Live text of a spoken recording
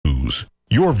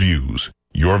your views,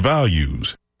 your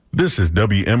values. This is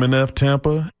WMNF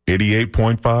Tampa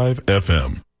 88.5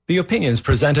 FM. The opinions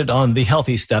presented on the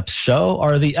Healthy Steps show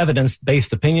are the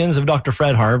evidence-based opinions of Dr.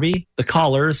 Fred Harvey, the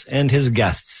callers, and his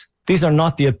guests. These are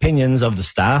not the opinions of the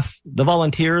staff, the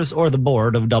volunteers, or the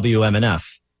board of WMNF.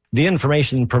 The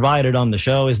information provided on the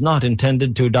show is not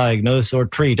intended to diagnose or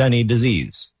treat any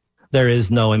disease. There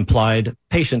is no implied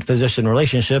patient-physician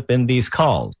relationship in these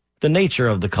calls. The nature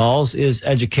of the calls is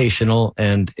educational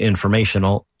and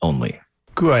informational only.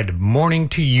 Good morning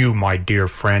to you, my dear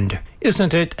friend.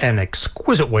 Isn't it an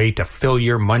exquisite way to fill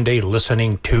your Monday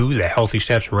listening to the Healthy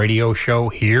Steps radio show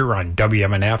here on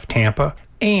WMNF Tampa,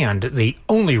 and the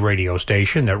only radio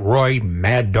station that Roy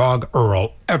Mad Dog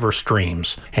Earl ever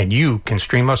streams. And you can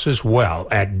stream us as well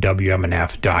at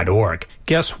WMNF.org.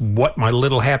 Guess what, my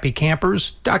little happy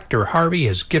campers? Dr. Harvey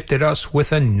has gifted us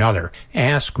with another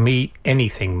Ask Me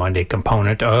Anything Monday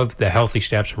component of the Healthy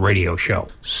Steps radio show.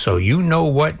 So you know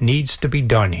what needs to be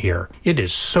done here. It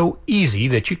is so easy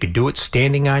that you could do it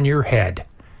standing on your head.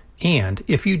 And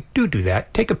if you do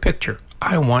that, take a picture.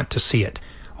 I want to see it.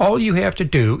 All you have to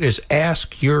do is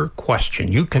ask your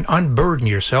question. You can unburden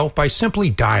yourself by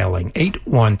simply dialing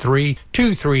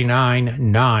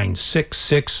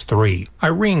 813-239-9663.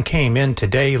 Irene came in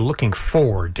today looking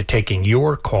forward to taking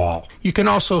your call. You can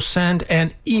also send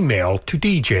an email to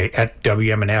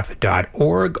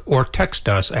dj@wmnf.org or text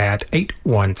us at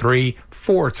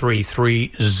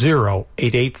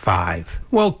 813-433-0885.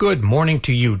 Well, good morning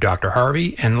to you, Dr.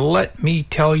 Harvey, and let me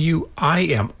tell you, I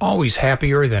am always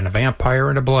happier than a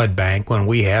vampire in a blood bank when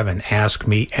we have an Ask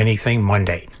Me Anything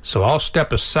Monday. So I'll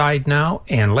step aside now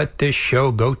and let this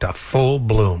show go to full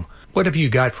bloom. What have you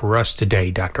got for us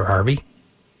today, Dr. Harvey?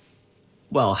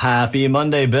 Well, happy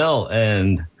Monday, Bill,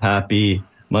 and happy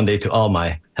Monday to all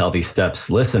my Healthy Steps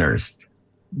listeners.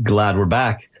 Glad we're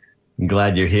back.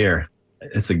 Glad you're here.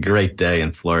 It's a great day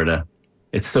in Florida.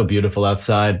 It's so beautiful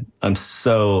outside. I'm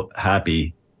so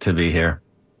happy to be here.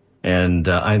 And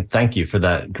I thank you for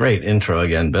that great intro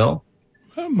again, Bill.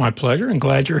 My pleasure, and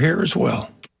glad you're here as well.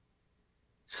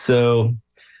 So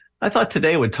I thought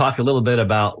today we'd talk a little bit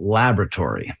about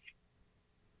laboratory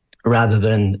rather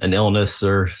than an illness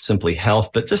or simply health,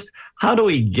 but just how do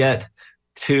we get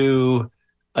to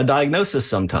a diagnosis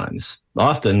sometimes?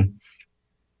 Often,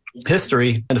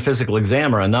 history and a physical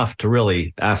exam are enough to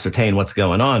really ascertain what's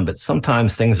going on, but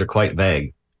sometimes things are quite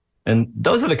vague. And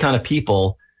those are the kind of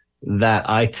people that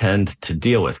I tend to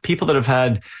deal with. People that have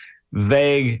had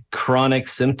vague chronic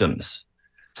symptoms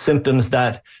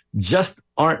that just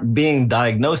aren't being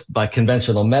diagnosed by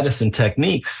conventional medicine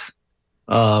techniques,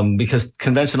 because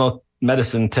conventional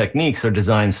medicine techniques are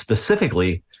designed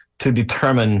specifically to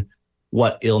determine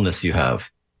what illness you have.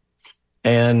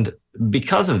 And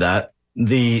because of that,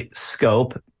 the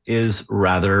scope is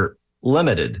rather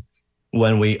limited.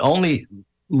 When we only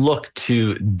look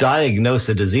to diagnose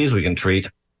a disease we can treat,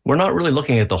 we're not really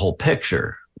looking at the whole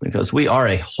picture, because we are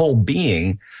a whole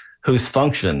being whose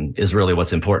function is really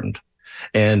what's important.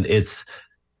 And it's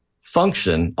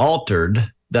function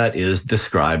altered that is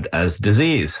described as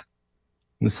disease.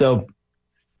 And so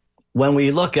when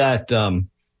we look at the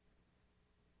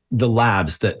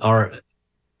labs that are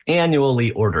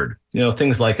annually ordered,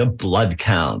 things like a blood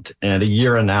count and a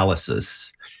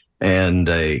urinalysis and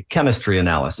a chemistry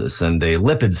analysis and a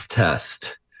lipids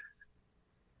test.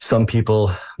 Some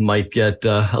people might get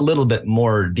a little bit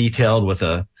more detailed with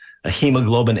a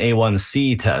hemoglobin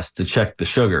A1C test to check the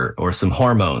sugar, or some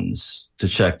hormones to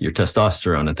check your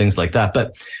testosterone and things like that.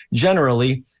 But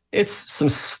generally, it's some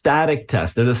static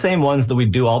tests. They're the same ones that we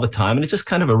do all the time, and it's just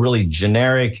kind of a really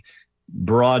generic,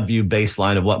 broad view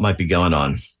baseline of what might be going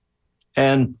on.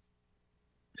 And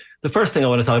the first thing I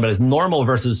want to talk about is normal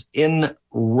versus in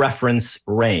reference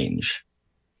range.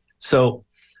 So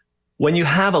when you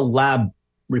have a lab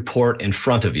report in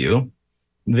front of you,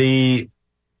 the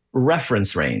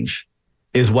reference range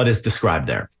is what is described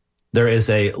there. There is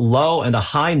a low and a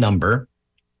high number,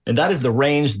 and that is the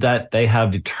range that they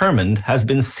have determined has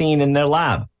been seen in their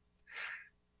lab.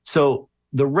 So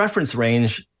the reference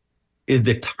range is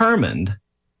determined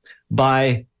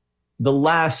by the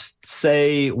last,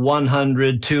 say,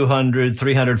 100, 200,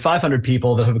 300, 500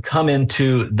 people that have come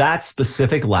into that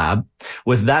specific lab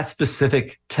with that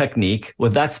specific technique,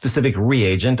 with that specific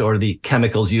reagent or the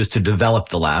chemicals used to develop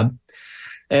the lab.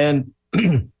 And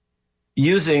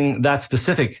using that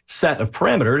specific set of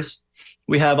parameters,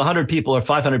 we have 100 people or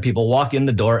 500 people walk in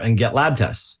the door and get lab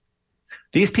tests.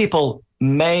 These people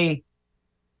may,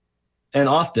 and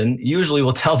often, usually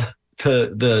will tell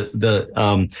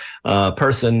the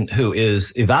person who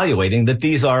is evaluating that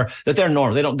they're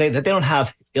normal. They don't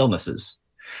have illnesses.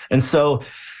 And so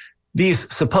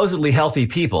these supposedly healthy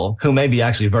people who may be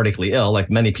actually vertically ill, like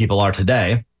many people are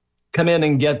today, come in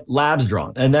and get labs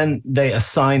drawn, and then they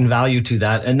assign value to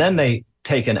that, and then they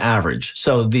take an average.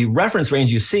 So the reference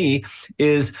range you see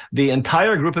is the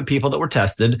entire group of people that were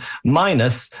tested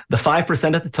minus the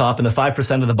 5% at the top and the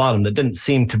 5% at the bottom that didn't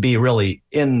seem to be really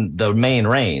in the main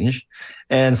range.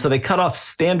 And so they cut off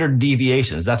standard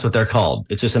deviations. That's what they're called.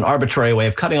 It's just an arbitrary way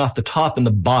of cutting off the top and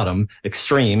the bottom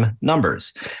extreme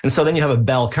numbers. And so then you have a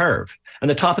bell curve. And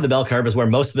the top of the bell curve is where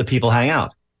most of the people hang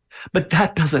out. But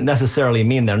that doesn't necessarily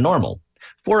mean they're normal.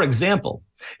 For example,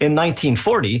 in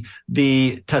 1940,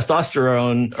 the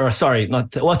testosterone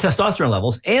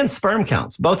levels and sperm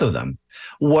counts, both of them,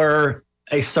 were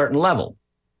a certain level.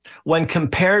 When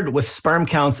compared with sperm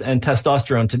counts and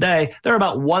testosterone today, they're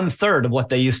about 1/3 of what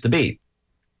they used to be.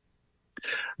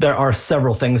 There are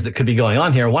several things that could be going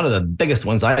on here. One of the biggest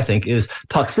ones, I think, is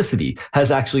toxicity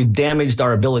has actually damaged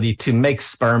our ability to make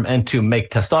sperm and to make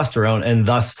testosterone, and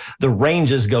thus the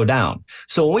ranges go down.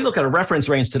 So when we look at a reference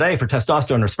range today for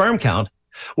testosterone or sperm count,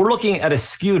 we're looking at a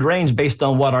skewed range based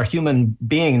on what our human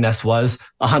beingness was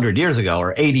 100 years ago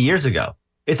or 80 years ago.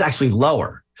 It's actually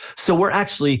lower. So we're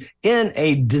actually in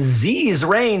a disease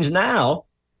range now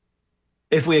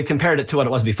if we had compared it to what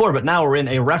it was before, but now we're in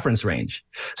a reference range.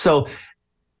 So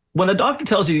when the doctor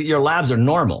tells you your labs are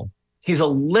normal, he's a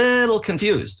little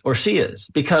confused, or she is,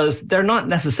 because they're not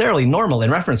necessarily normal in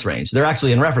reference range. They're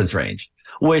actually in reference range,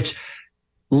 which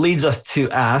leads us to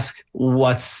ask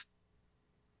what's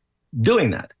doing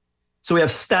that. So we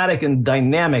have static and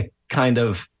dynamic kind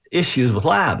of issues with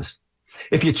labs.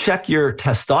 If you check your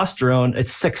testosterone at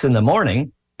 6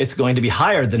 a.m, it's going to be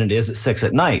higher than it is at 6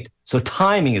 p.m. So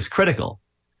timing is critical.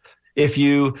 If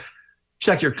you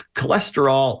check your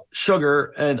cholesterol,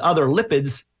 sugar, and other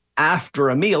lipids after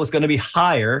a meal, it's going to be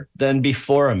higher than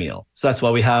before a meal. So that's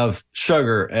why we have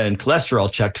sugar and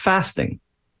cholesterol checked fasting.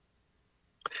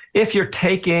 If you're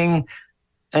taking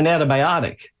an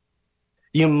antibiotic,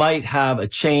 you might have a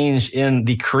change in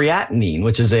the creatinine,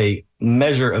 which is a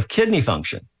measure of kidney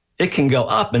function. It can go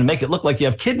up and make it look like you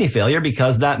have kidney failure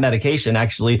because that medication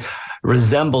actually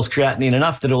resembles creatinine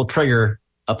enough that it will trigger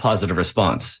a positive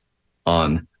response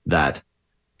on that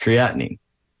creatinine.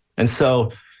 And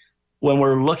so when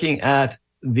we're looking at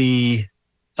the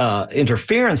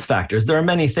interference factors, there are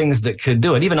many things that could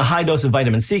do it. Even a high dose of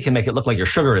vitamin C can make it look like your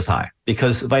sugar is high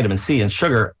because vitamin C and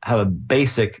sugar have a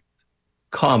basic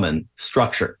common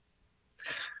structure.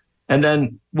 And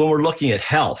then when we're looking at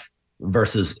health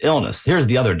versus illness, here's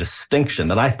the other distinction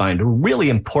that I find really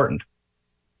important,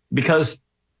 because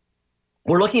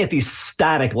we're looking at these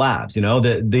static labs. You know,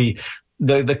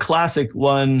 the classic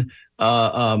one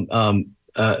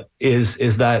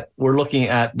is that we're looking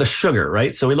at the sugar,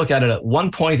 right? So we look at it at one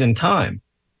point in time,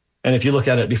 and if you look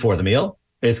at it before the meal,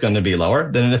 it's going to be lower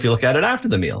than if you look at it after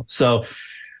the meal. So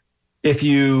if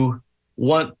you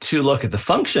want to look at the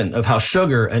function of how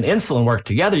sugar and insulin work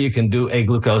together, you can do a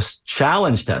glucose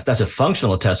challenge test. That's a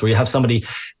functional test where you have somebody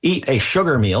eat a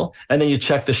sugar meal, and then you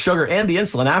check the sugar and the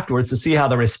insulin afterwards to see how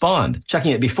they respond,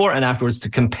 checking it before and afterwards to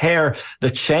compare the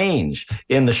change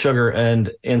in the sugar and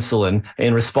insulin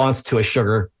in response to a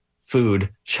sugar food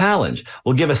challenge.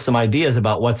 Will give us some ideas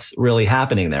about what's really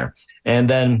happening there. And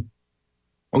then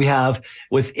we have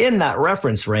within that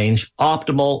reference range,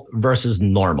 optimal versus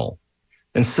normal.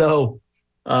 And so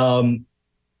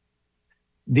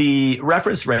the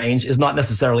reference range is not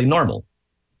necessarily normal.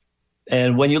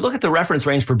 And when you look at the reference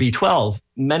range for B12,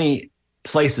 many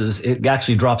places it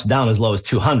actually drops down as low as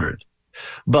 200.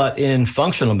 But in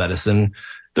functional medicine,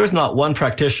 there's not one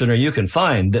practitioner you can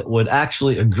find that would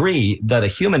actually agree that a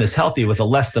human is healthy with a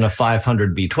less than a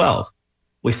 500 B12.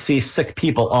 We see sick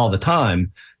people all the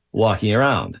time walking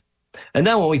around. And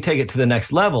then when we take it to the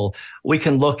next level, we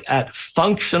can look at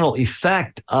functional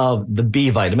effect of the B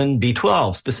vitamin,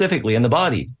 B12, specifically in the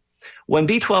body. When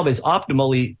B12 is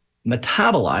optimally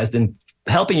metabolized and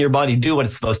helping your body do what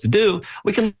it's supposed to do,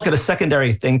 we can look at a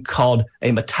secondary thing called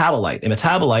a metabolite. A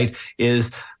metabolite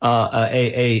is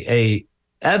a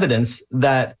evidence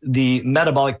that the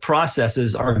metabolic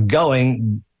processes are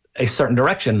going a certain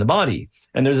direction in the body.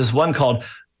 And there's this one called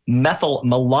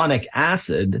methylmalonic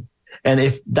acid. And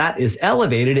if that is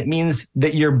elevated, it means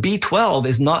that your B12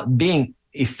 is not being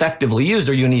effectively used,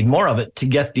 or you need more of it to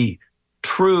get the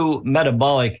true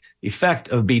metabolic effect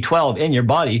of B12 in your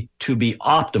body to be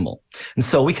optimal. And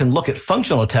so we can look at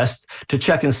functional tests to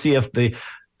check and see if the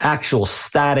actual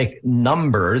static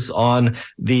numbers on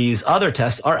these other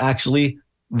tests are actually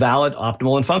valid,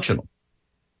 optimal, and functional.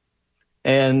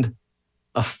 And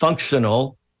a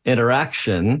functional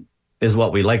interaction is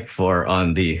what we like for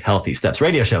on the Healthy Steps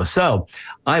radio show. So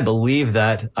I believe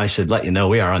that I should let you know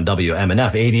we are on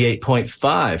WMNF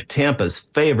 88.5, Tampa's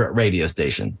favorite radio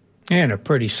station. And a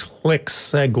pretty slick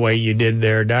segue you did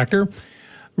there, Doctor.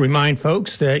 Remind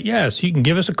folks that, yes, you can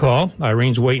give us a call.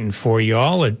 Irene's waiting for you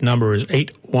all. The number is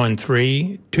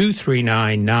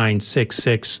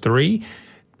 813-239-9663.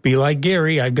 Be like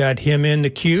Gary, I've got him in the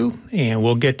queue, and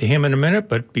we'll get to him in a minute,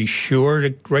 but be sure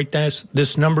to write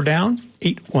this number down,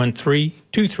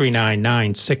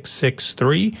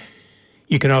 813-239-9663.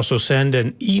 You can also send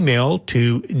an email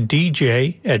to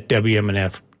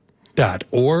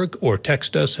dj@wmnf.org or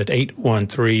text us at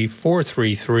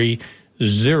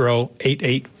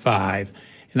 813-433-0885.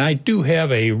 And I do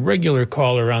have a regular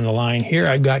caller on the line here.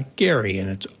 I've got Gary, and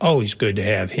it's always good to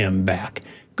have him back.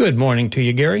 Good morning to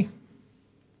you, Gary.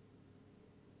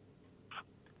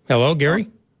 Hello, Gary.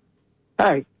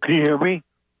 Hi, can you hear me?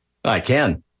 I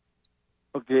can.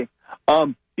 Okay.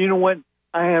 You know what?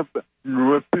 I have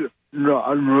neuropathy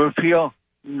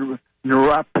in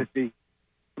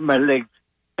my legs,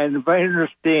 and if I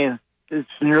understand, it's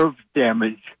nerve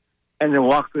damage, and I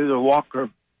walk with a walker.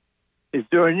 Is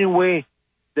there any way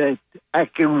that I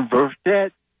can reverse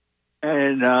that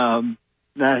and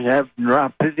not have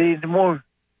neuropathy anymore?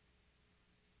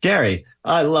 Gary,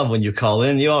 I love when you call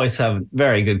in. You always have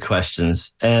very good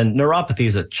questions. And neuropathy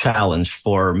is a challenge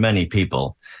for many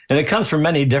people. And it comes from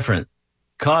many different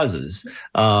causes.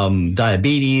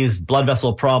 Diabetes, blood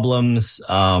vessel problems,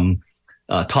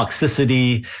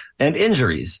 toxicity, and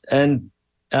injuries. And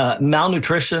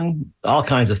malnutrition, all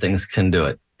kinds of things can do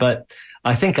it. But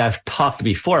I think I've talked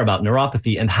before about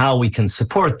neuropathy and how we can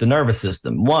support the nervous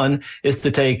system. One is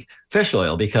to take fish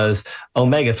oil because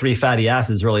omega-3 fatty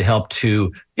acids really help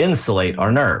to insulate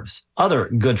our nerves. Other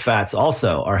good fats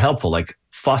also are helpful, like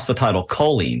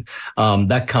phosphatidylcholine.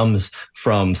 That comes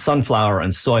from sunflower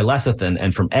and soy lecithin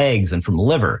and from eggs and from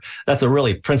liver. That's a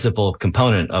really principal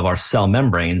component of our cell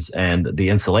membranes and the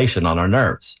insulation on our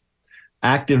nerves.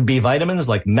 Active B vitamins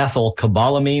like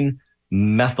methylcobalamin,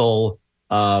 methyl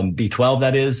B12,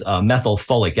 that is,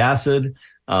 methylfolic acid,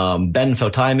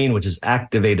 benfotiamine, which is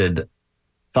activated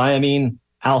thiamine,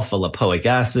 alpha lipoic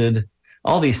acid,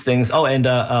 all these things. Oh, and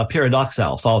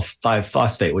pyridoxal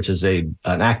 5-phosphate, which is an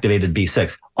activated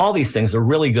B6. All these things are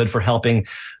really good for helping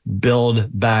build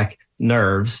back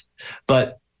nerves.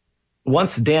 But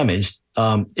once damaged,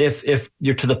 if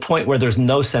you're to the point where there's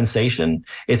no sensation,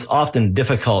 it's often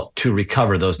difficult to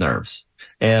recover those nerves.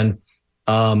 And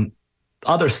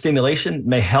other stimulation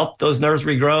may help those nerves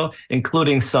regrow,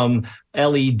 including some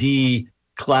LED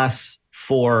class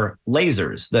 4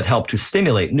 lasers that help to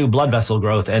stimulate new blood vessel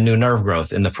growth and new nerve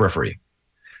growth in the periphery.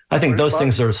 I think those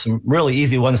things are some really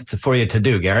easy ones for you to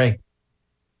do, Gary.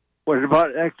 What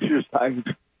about exercise?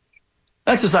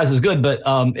 Exercise is good, but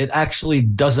it actually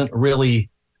doesn't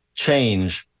really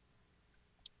change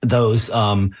those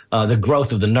the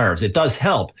growth of the nerves. It does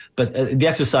help, but the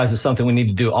exercise is something we need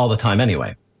to do all the time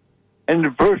anyway. And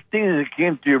the first thing that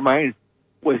came to your mind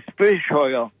was fish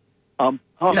oil. How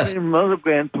Yes. many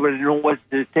milligrams would I know what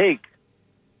to take?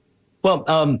 Well,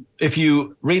 if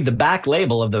you read the back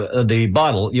label of the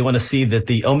bottle, you want to see that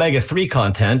the omega-3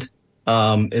 content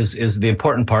is the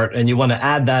important part, and you want to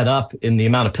add that up in the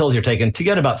amount of pills you're taking to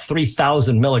get about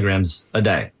 3,000 milligrams a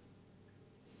day.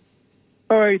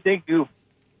 All right, thank you.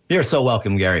 You're so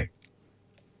welcome, Gary.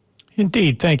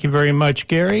 Indeed. Thank you very much,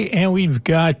 Gary. And we've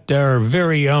got our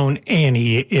very own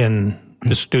Annie in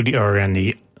the studio, or in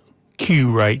the queue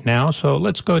right now. So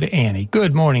let's go to Annie.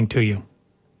 Good morning to you.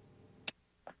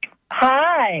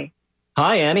 Hi.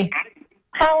 Hi, Annie.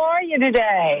 How are you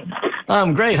today?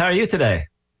 I'm great. How are you today?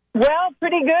 Well,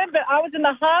 pretty good, but I was in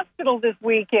the hospital this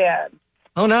weekend.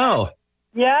 Oh, no.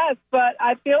 Yes, but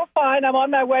I feel fine. I'm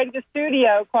on my way to the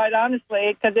studio, quite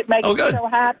honestly, because it makes me so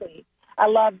happy. I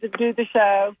love to do the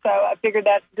show, so I figured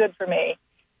that's good for me.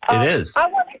 It is.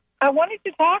 I wanted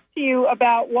to talk to you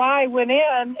about why I went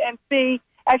in and see.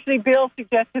 Actually, Bill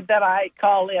suggested that I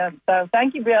call in, so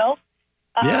thank you, Bill.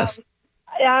 Yes.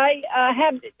 I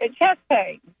have chest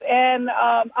pains, and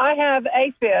I have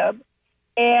AFib,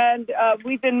 and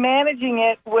we've been managing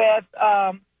it with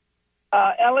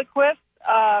Eliquis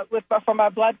for my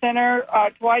blood thinner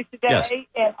twice a day,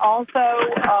 and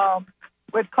also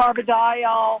with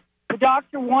carbidiol. The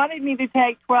doctor wanted me to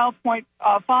take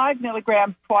 12.5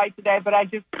 milligrams twice a day, but I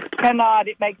just cannot.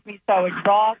 It makes me so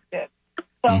exhausted.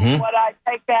 So what I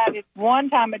take that is one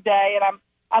time a day, and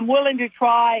I'm willing to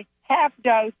try half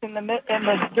dose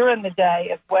during the day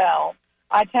as well.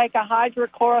 I take a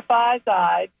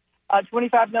hydrochlorothiazide,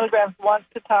 25 milligrams once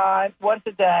a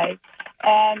day,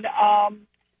 and I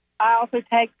also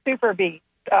take Super Beats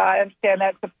I understand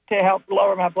that to help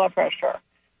lower my blood pressure.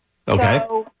 Okay.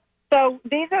 So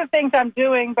these are the things I'm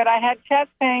doing, but I had chest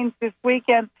pains this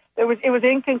weekend. It was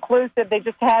inconclusive. They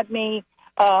just had me,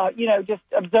 just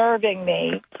observing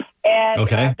me. And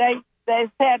they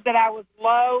said that I was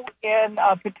low in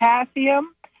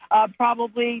potassium,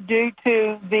 probably due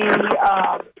to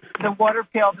the water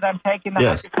pill that I'm taking, the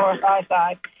hydrochloric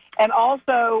acid. And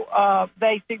also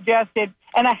they suggested,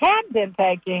 and I had been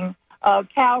taking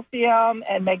calcium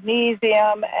and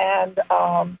magnesium and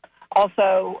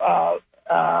also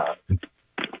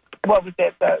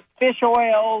fish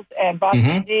oils and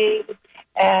vitamin D,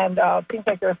 and seems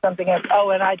like there was something else.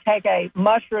 Oh, and I take a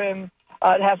mushroom.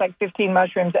 It has like 15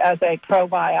 mushrooms as a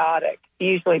probiotic,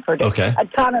 usually per day. Okay.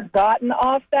 I've kind of gotten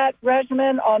off that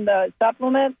regimen on the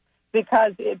supplement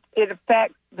because it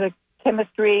affects the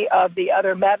chemistry of the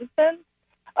other medicines.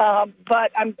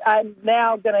 But I'm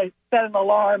now going to set an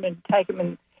alarm and take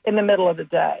them in the middle of the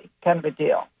day, kind of a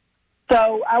deal.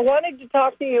 So I wanted to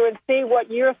talk to you and see what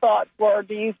your thoughts were.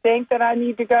 Do you think that I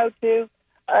need to go to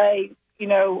a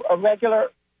regular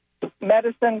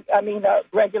medicine? I mean, a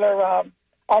regular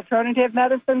alternative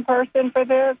medicine person for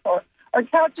this, or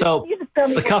so you just tell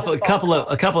me a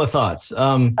couple of thoughts.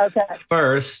 Okay.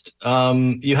 First,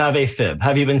 you have AFib.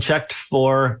 Have you been checked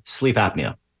for sleep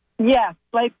apnea? Yes,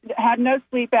 had no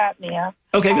sleep apnea.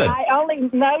 Okay, good. I only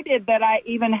noted that I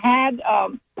even had.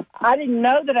 I didn't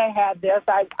know that I had this.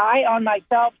 I on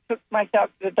myself took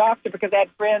myself to the doctor because I had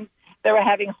friends that were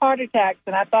having heart attacks,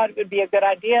 and I thought it would be a good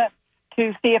idea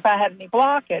to see if I had any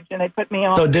blockage, and they put me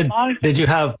on. So did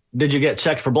you get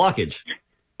checked for blockage?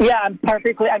 Yeah, I'm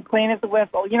clean as a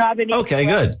whistle. I've been eating. Okay,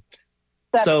 good.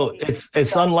 So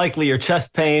it's unlikely your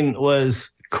chest pain was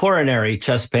coronary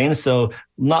chest pain, so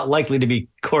not likely to be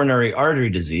coronary artery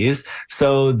disease.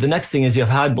 So the next thing is you have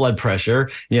high blood pressure,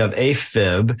 you have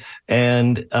AFib,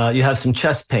 and you have some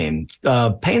chest pain.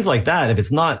 Pains like that, if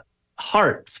it's not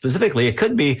heart specifically, it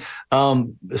could be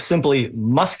simply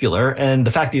muscular, and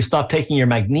the fact that you stop taking your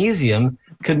magnesium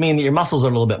could mean that your muscles are a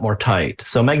little bit more tight.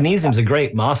 So magnesium is a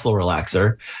great muscle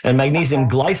relaxer, and magnesium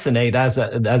glycinate, as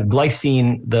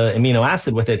glycine, the amino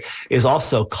acid with it, is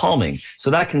also calming.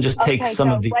 So that can just take some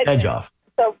of the edge off.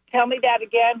 So tell me that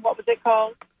again. What was it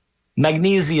called?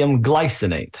 Magnesium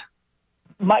glycinate.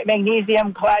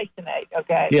 Magnesium glycinate,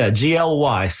 okay. Yeah,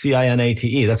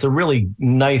 glycinate. That's a really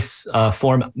nice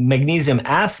form. Magnesium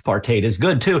aspartate is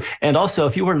good too. And also,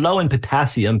 if you were low in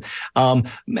potassium,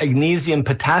 magnesium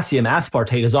potassium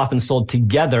aspartate is often sold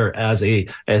together as a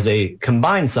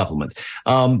combined supplement.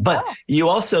 But you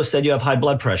also said you have high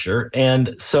blood pressure,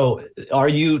 and so are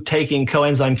you taking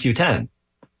coenzyme Q10?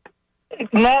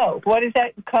 No. What is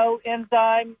that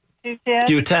coenzyme?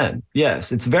 Q10,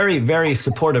 yes. It's very, very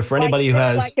supportive for anybody who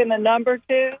has... Like in the number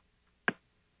 2?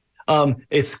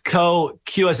 It's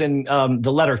Q as in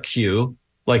the letter Q,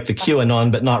 like the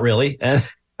QAnon, but not really. And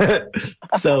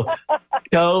so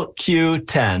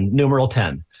CoQ10, numeral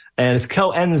 10. And it's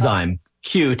coenzyme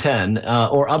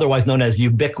Q10, or otherwise known as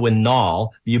ubiquinol.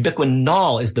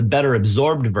 Ubiquinol is the better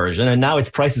absorbed version, and now its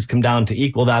prices come down to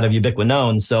equal that of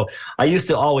ubiquinone. So I used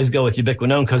to always go with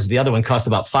ubiquinone because the other one cost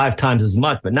about 5 times as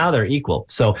much, but now they're equal.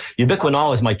 So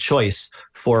ubiquinol is my choice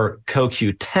for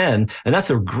CoQ10, and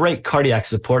that's a great cardiac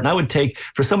support. And I would take,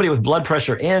 for somebody with blood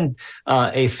pressure and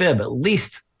AFib, at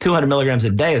least 200 milligrams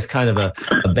a day is kind of a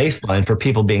baseline for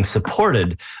people being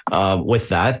supported with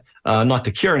that, not to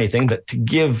cure anything, but to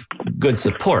give good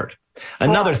support.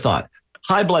 Another thought,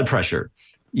 high blood pressure.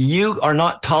 You are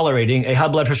not tolerating a high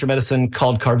blood pressure medicine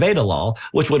called carvedilol,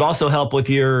 which would also help with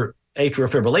your atrial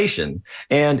fibrillation.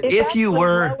 And if you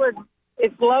were...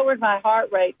 It's lowered my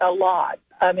heart rate a lot.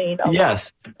 I mean,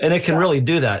 yes, and it can really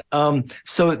do that.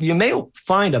 So you may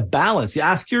find a balance. You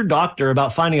ask your doctor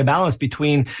about finding a balance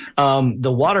between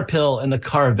the water pill and the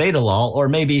carvedilol, or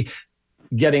maybe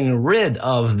getting rid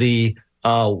of the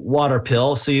water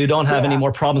pill so you don't have any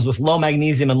more problems with low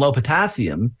magnesium and low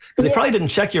potassium. Because they probably didn't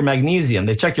check your magnesium.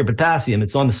 They checked your potassium.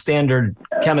 It's on the standard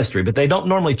chemistry, but they don't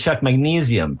normally check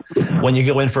magnesium when you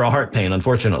go in for a heart pain,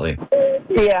 unfortunately.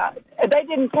 Yeah. They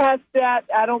didn't test that,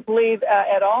 I don't believe,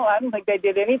 at all. I don't think they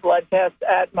did any blood tests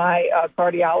at my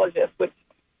cardiologist, which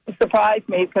surprised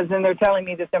me because then they're telling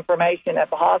me this information at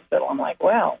the hospital. I'm like,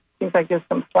 well, seems like there's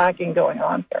some slacking going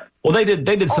on here. Well, they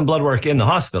did some blood work in the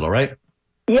hospital, right?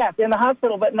 Yes, in the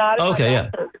hospital, but not at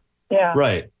Yeah.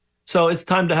 Right. So it's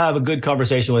time to have a good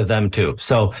conversation with them, too.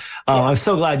 So I'm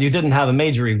so glad you didn't have a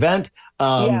major event.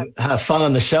 Have fun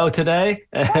on the show today.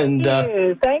 And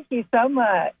Thank you so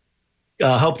much.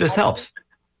 Hope this helps.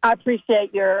 I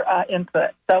appreciate your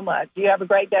input so much. You have a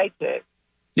great day, too.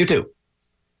 You too.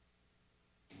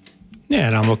 Yeah,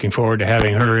 and I'm looking forward to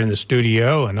having her in the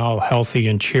studio and all healthy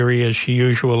and cheery as she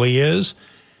usually is.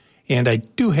 And I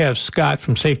do have Scott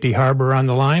from Safety Harbor on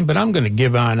the line, but I'm going to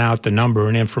give on out the number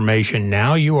and information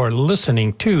now. You are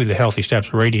listening to the Healthy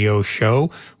Steps Radio Show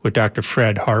with Dr.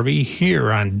 Fred Harvey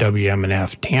here on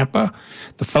WMNF Tampa.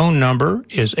 The phone number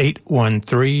is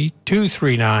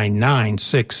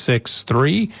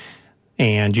 813-239-9663.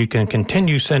 And you can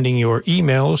continue sending your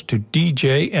emails to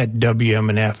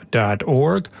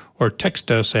dj@wmnf.org or text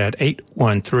us at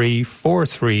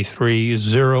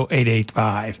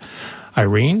 813-433-0885.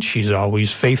 Irene, she's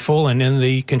always faithful and in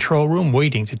the control room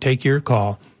waiting to take your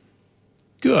call.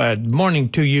 Good morning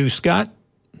to you, Scott.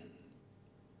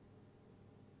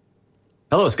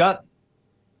 Hello, Scott.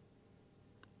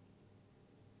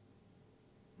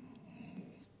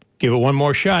 Give it one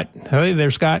more shot. Hey there,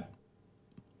 Scott.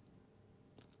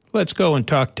 Let's go and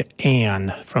talk to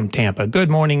Ann from Tampa. Good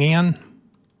morning, Ann.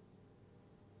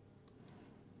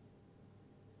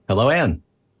 Hello, Ann.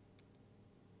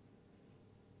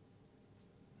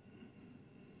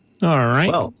 All right.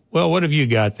 Well, what have you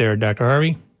got there, Dr.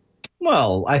 Harvey?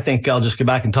 Well, I think I'll just go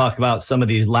back and talk about some of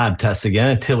these lab tests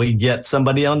again until we get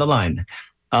somebody on the line.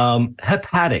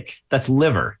 Hepatic, that's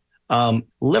liver.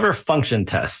 Liver function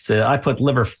tests. I put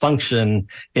liver function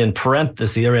in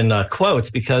parentheses or in quotes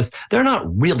because they're not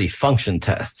really function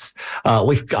tests.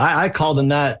 I called them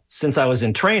that since I was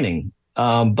in training,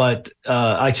 but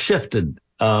I shifted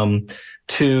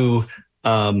to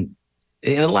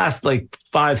in the last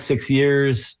 5-6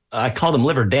 years. I call them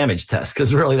liver damage tests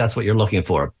because really that's what you're looking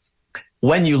for.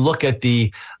 When you look at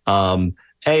the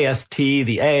AST,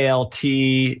 the ALT,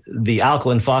 the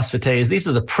alkaline phosphatase, these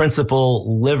are the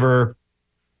principal liver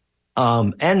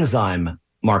enzyme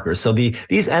markers. So these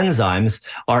enzymes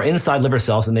are inside liver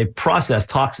cells and they process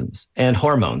toxins and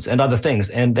hormones and other things,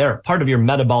 and they're part of your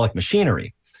metabolic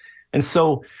machinery. And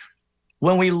so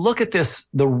when we look at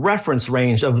the reference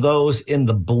range of those in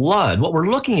the blood, what we're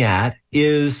looking at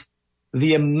is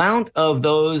the amount of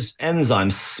those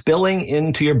enzymes spilling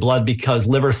into your blood because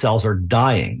liver cells are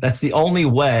dying. That's the only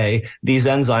way these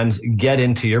enzymes get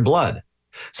into your blood.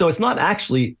 So it's not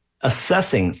actually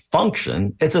assessing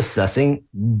function, it's assessing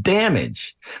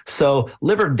damage. So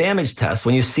liver damage tests,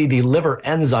 when you see the liver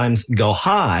enzymes go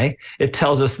high, it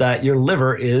tells us that your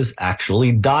liver is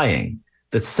actually dying,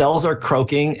 that cells are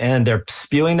croaking and they're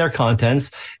spewing their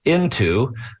contents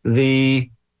into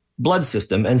the blood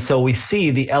system. And so we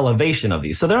see the elevation of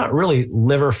these. So they're not really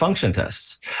liver function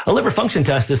tests. A liver function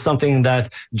test is something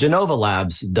that Genova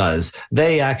Labs does.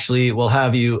 They actually will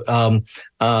have you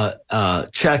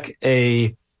check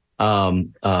a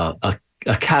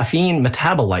caffeine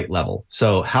metabolite level.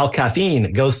 So how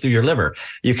caffeine goes through your liver.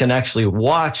 You can actually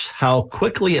watch how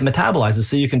quickly it metabolizes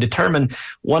so you can determine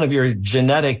one of your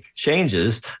genetic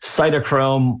changes,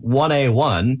 cytochrome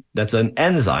 1A1, that's an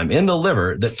enzyme in the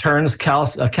liver that turns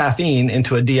caffeine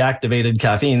into a deactivated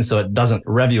caffeine so it doesn't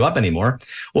rev you up anymore.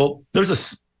 Well, there's a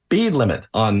speed limit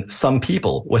on some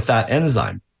people with that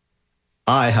enzyme.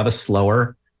 I have a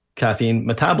slower caffeine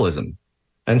metabolism,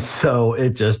 and so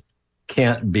it just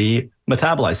can't be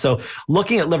metabolized. So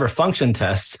looking at liver function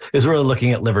tests is really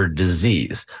looking at liver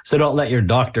disease. So don't let your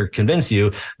doctor convince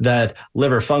you that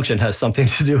liver function has something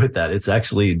to do with that. It's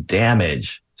actually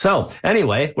damage. So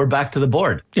anyway, we're back to the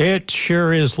board. It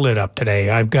sure is lit up today.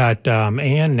 I've got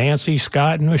Ann, Nancy,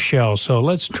 Scott, and Michelle. So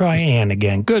let's try Ann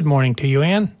again. Good morning to you,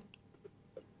 Ann.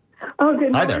 Oh,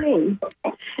 good Hi morning. There.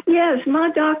 Yes, my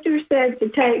doctor said to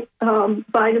take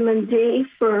vitamin D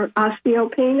for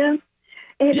osteopenia.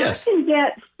 And yes. I can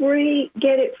get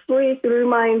it free through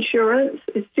my insurance.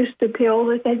 It's just a pill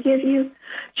that they give you.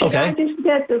 Should I just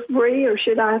get the free, or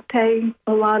should I pay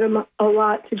a lot to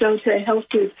go to a health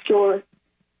food store,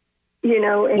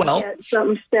 and get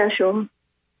something special?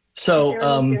 So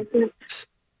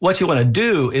what you want to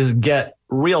do is get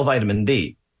real vitamin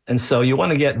D. And so you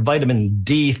want to get vitamin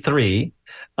D3,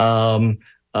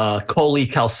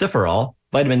 cholecalciferol,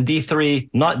 vitamin D3,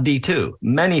 not D2.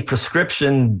 Many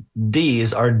prescription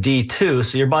Ds are D2,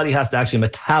 so your body has to actually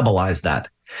metabolize that.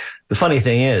 The funny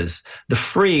thing is, the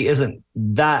free isn't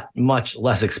that much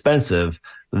less expensive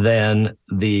than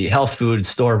the health food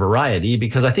store variety,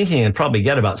 because I think you can probably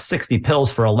get about 60 pills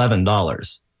for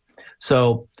 $11.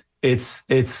 So it's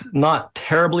not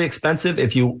terribly expensive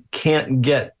if you can't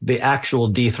get the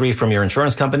actual D3 from your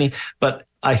insurance company, but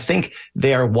I think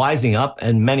they are wising up,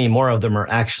 and many more of them are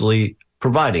actually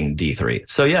providing D3.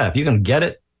 So yeah, if you can get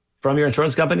it from your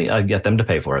insurance company, I'd get them to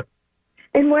pay for it.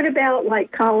 And what about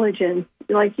collagen?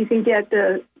 You can get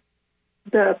the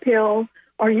pill,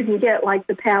 or you can get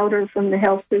the powder from the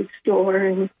health food store.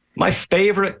 And My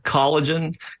favorite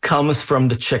collagen comes from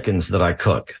the chickens that I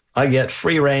cook. I get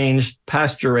free-range,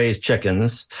 pasture-raised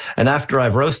chickens, and after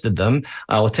I've roasted them,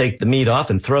 I'll take the meat off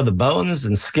and throw the bones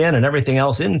and skin and everything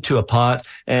else into a pot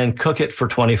and cook it for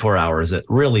 24 hours at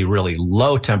really, really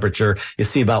low temperature. You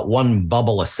see about one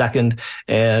bubble a second,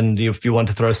 and if you want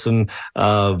to throw some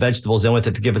vegetables in with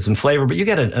it to give it some flavor, but you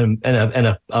get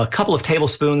a couple of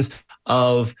tablespoons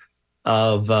of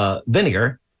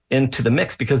vinegar into the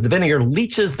mix, because the vinegar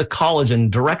leaches the collagen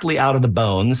directly out of the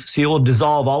bones. So you will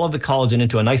dissolve all of the collagen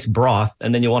into a nice broth,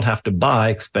 and then you won't have to buy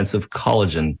expensive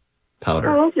collagen powder.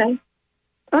 Oh, okay.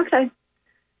 Okay.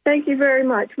 Thank you very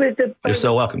much. You're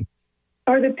so welcome.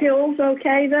 Are the pills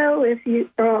okay, though? If you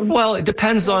Well, it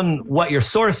depends on what your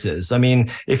source is. I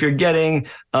mean, if you're getting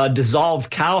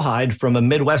dissolved cowhide from a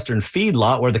Midwestern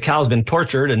feedlot where the cow's been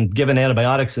tortured and given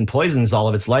antibiotics and poisons all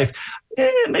of its life,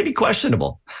 it may be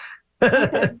questionable.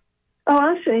 Okay. Oh,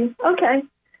 I see. Okay.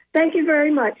 Thank you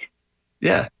very much.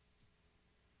 Yeah.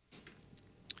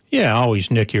 Yeah, always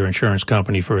nick your insurance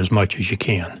company for as much as you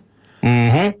can.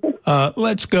 Mm-hmm.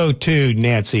 Let's go to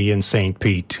Nancy in St.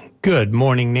 Pete. Good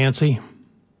morning, Nancy.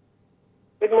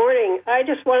 Good morning. I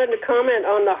just wanted to comment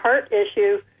on the heart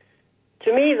issue.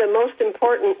 To me, the most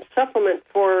important supplement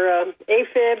for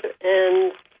AFib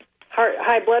and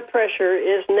high blood pressure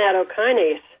is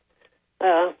nattokinase.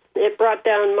 It brought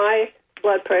down my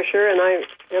blood pressure, and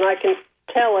I can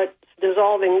tell it's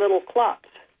dissolving little clots.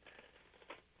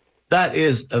 That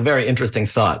is a very interesting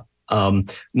thought.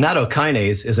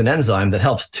 Nattokinase is an enzyme that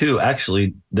helps to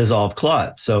actually dissolve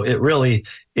clots. So it really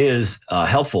is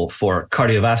helpful for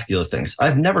cardiovascular things.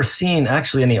 I've never seen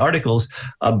actually any articles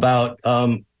about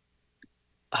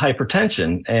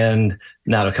hypertension and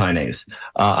nattokinase.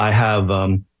 I have,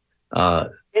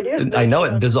 I know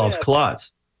it dissolves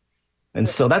clots. And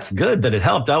so that's good that it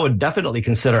helped. I would definitely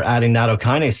consider adding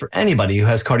nattokinase for anybody who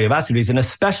has cardiovascular disease, and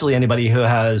especially anybody who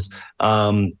has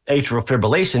atrial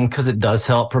fibrillation, because it does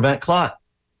help prevent clot.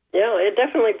 Yeah, it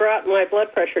definitely brought my blood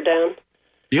pressure down.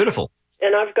 Beautiful.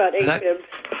 And I've got AFib.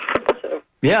 So.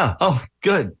 Yeah. Oh,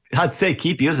 good. I'd say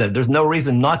keep using it. There's no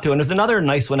reason not to. And there's another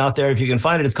nice one out there if you can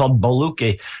find it. It's called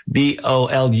Boluke,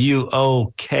 Boluke.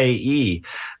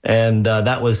 And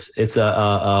it's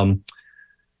a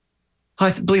I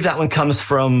believe that one comes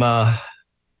from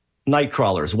night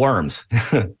crawlers, worms.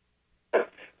 It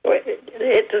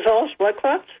dissolves blood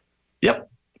clots? Yep.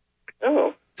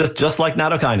 Oh. Just like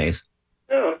nattokinase.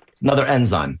 Oh. It's another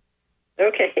enzyme.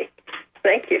 Okay.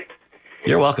 Thank you.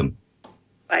 You're welcome.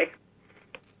 Bye.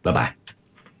 Bye-bye.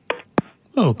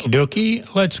 Okie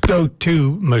dokie. Let's go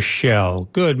to Michelle.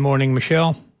 Good morning,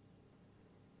 Michelle.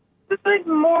 Good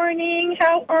morning.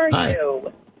 How are Hi.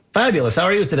 you? Fabulous. How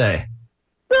are you today?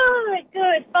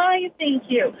 Good. Fine, thank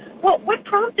you. Well, what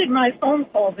prompted my phone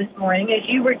call this morning is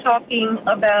you were talking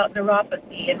about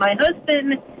neuropathy, and my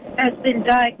husband has been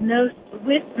diagnosed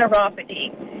with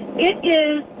neuropathy. It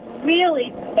is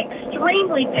really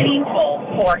extremely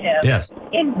painful for him. Yes.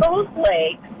 In both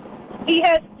legs. He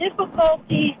has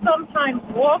difficulty sometimes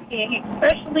walking,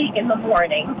 especially in the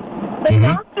morning. The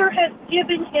doctor has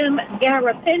given him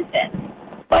gabapentin.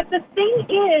 But the thing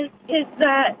is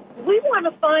that we want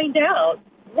to find out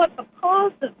what the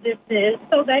cause of this is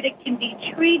so that it can be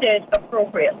treated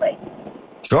appropriately.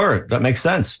 Sure, that makes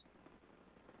sense.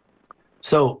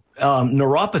 So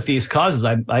neuropathy's causes,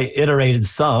 I iterated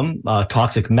some,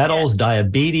 toxic metals,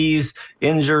 diabetes,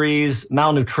 injuries,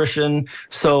 malnutrition.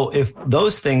 So if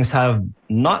those things have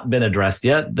not been addressed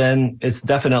yet, then it's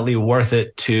definitely worth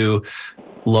it to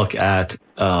look at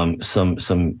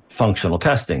some functional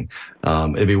testing.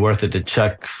 It'd be worth it to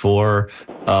check for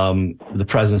the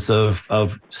presence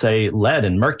of say lead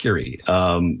and mercury.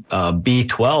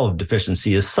 B12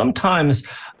 deficiency is sometimes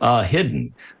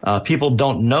hidden. People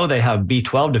don't know they have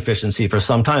B12 deficiency for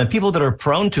some time. And people that are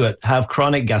prone to it have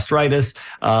chronic gastritis,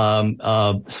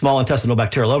 small intestinal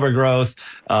bacterial overgrowth,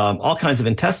 all kinds of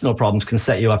intestinal problems can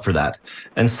set you up for that.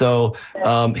 And so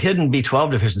hidden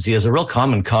B12 deficiency is a real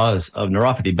common cause of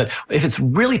neuropathy. But if it's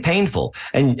really painful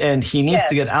and he needs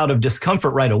to get out of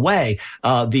discomfort right away,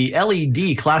 the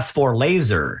LED class 4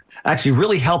 laser actually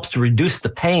really helps to reduce the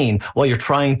pain while you're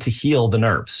trying to heal the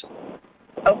nerves.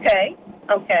 Okay.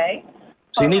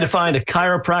 So you need to find a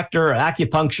chiropractor, an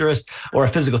acupuncturist, or a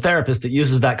physical therapist that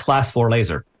uses that class 4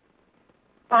 laser.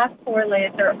 Class 4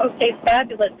 laser. Okay,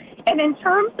 fabulous. And in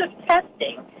terms of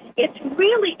testing, it's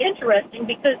really interesting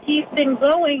because he's been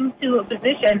going to a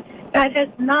physician that has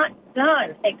not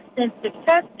done extensive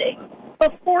testing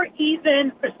before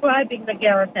even prescribing the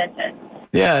gabapentin.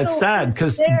 Yeah, it's sad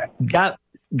because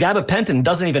gabapentin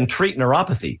doesn't even treat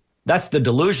neuropathy. That's the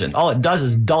delusion. All it does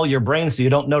is dull your brain so you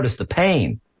don't notice the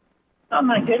pain. Oh,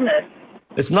 my goodness.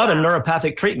 It's not a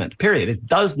neuropathic treatment, period. It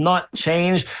does not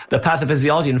change the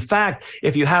pathophysiology. In fact,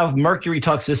 if you have mercury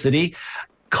toxicity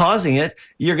causing it,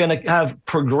 you're going to have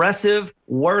progressive,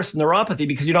 worse neuropathy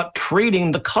because you're not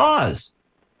treating the cause.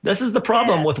 This is the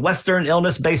problem with Western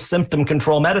illness-based symptom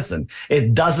control medicine.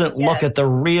 It doesn't look at the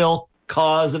real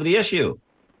cause of the issue.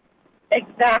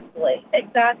 Exactly.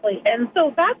 And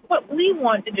so that's what we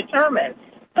want to determine.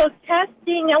 So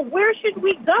testing, now where should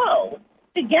we go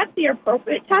to get the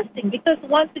appropriate testing? Because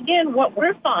once again, what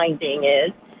we're finding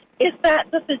is that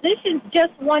the physicians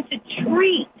just want to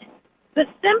treat the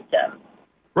symptoms.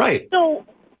 Right. So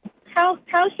how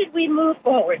should we move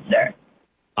forward, sir?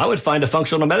 I would find a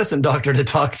functional medicine doctor to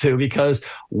talk to because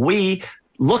we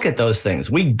look at those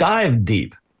things. We dive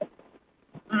deep.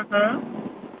 Mm-hmm.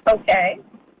 Okay.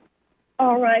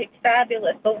 All right.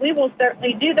 Fabulous. So we will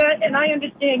certainly do that. And I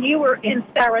understand you were in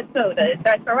Sarasota. Is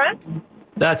that correct?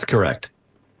 That's correct.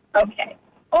 Okay.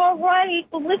 All right.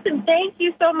 Well, listen, thank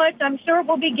you so much. I'm sure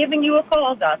we'll be giving you a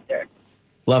call, doctor.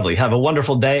 Lovely. Have a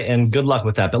wonderful day and good luck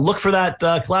with that. But look for that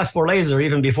class 4 laser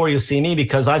even before you see me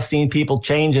because I've seen people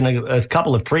change in a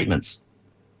couple of treatments.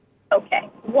 Okay.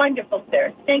 Wonderful,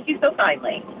 sir. Thank you so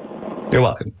kindly. You're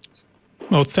welcome.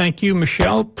 Well, thank you,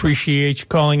 Michelle. Appreciate you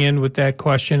calling in with that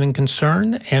question and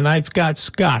concern. And I've got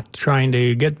Scott trying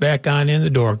to get back on in the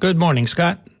door. Good morning,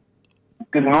 Scott.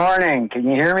 Good morning. Can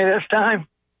you hear me this time?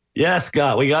 Yeah,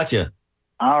 Scott, we got you.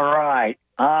 All right.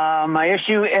 My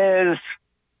issue is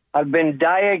I've been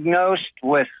diagnosed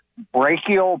with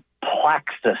brachial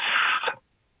plexus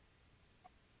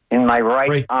in my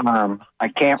right arm. I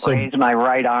can't raise my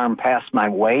right arm past my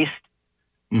waist.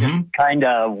 Mm-hmm. Kind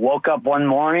of woke up one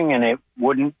morning and it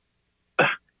wouldn't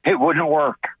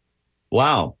work.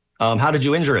 Wow. How did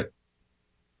you injure it?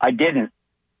 I didn't.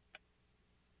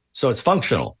 So it's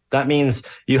functional. That means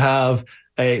you have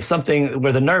something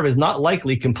where the nerve is not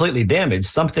likely completely damaged,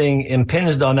 something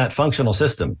impinged on that functional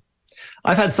system.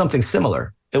 I've had something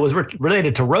similar. It was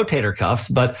related to rotator cuffs,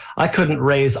 but I couldn't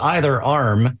raise either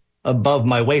arm above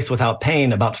my waist without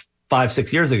pain about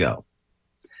 5-6 years ago.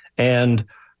 And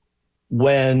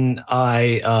when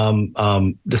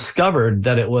I discovered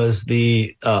that it was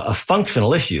a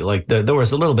functional issue, like there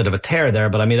was a little bit of a tear there,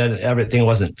 but I mean, everything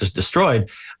wasn't just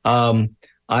destroyed.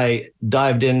 I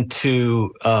dived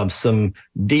into some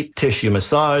deep tissue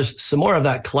massage, some more of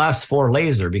that class 4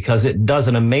 laser because it does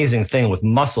an amazing thing with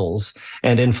muscles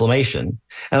and inflammation.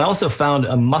 And I also found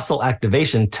a muscle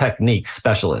activation technique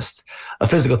specialist. A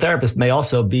physical therapist may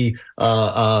also be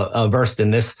versed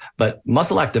in this, but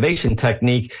muscle activation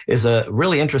technique is a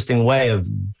really interesting way of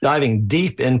diving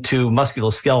deep into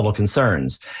musculoskeletal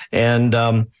concerns. And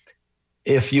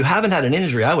if you haven't had an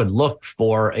injury, I would look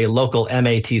for a local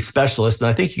MAT specialist. And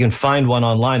I think you can find one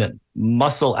online at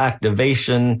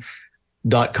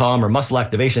muscleactivation.com or muscle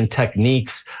activation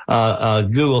techniques.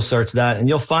 Google search that and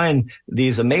you'll find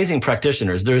these amazing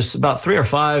practitioners. There's about 3 or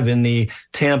 5 in the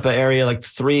Tampa area, like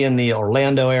 3 in the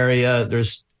Orlando area.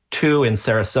 There's 2 in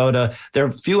Sarasota.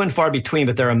 They're few and far between,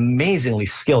 but they're amazingly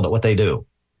skilled at what they do.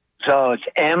 So it's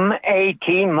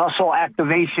MAT, muscle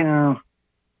activation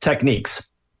techniques.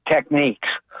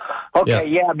 Okay,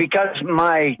 yeah, because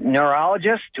my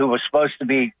neurologist, who was supposed to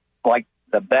be like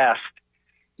the best,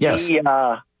 yes, he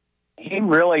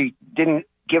really didn't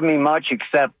give me much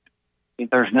except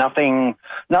there's nothing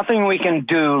we can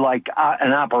do like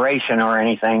an operation or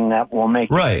anything that will make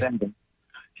it better.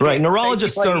 Right.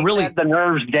 Neurologists are really the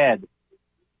nerve's dead.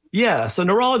 Yeah, so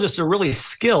neurologists are really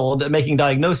skilled at making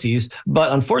diagnoses,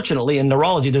 but unfortunately in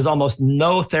neurology, there's almost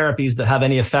no therapies that have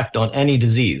any effect on any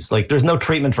disease. Like there's no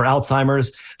treatment for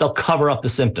Alzheimer's. They'll cover up the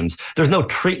symptoms. There's no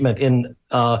treatment in,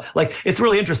 it's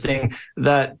really interesting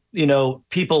that,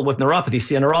 people with neuropathy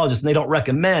see a neurologist and they don't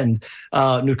recommend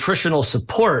nutritional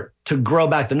support to grow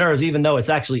back the nerves, even though it's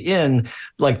actually in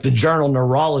like the journal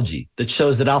Neurology that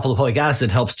shows that alpha lipoic acid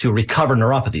helps to recover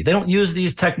neuropathy. They don't use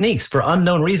these techniques for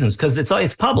unknown reasons because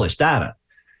it's published data.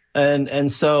 And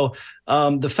so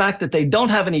the fact that they don't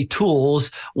have any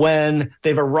tools when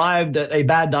they've arrived at a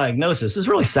bad diagnosis is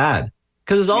really sad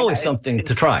because there's always something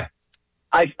to try.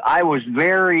 I was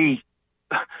very,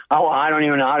 I don't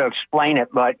even know how to explain it,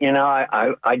 but,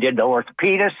 I did the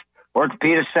orthopedist.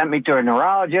 Orthopedist sent me to a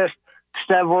neurologist,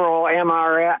 several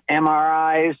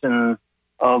MRIs and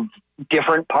of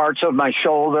different parts of my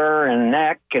shoulder and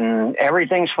neck, and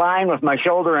everything's fine with my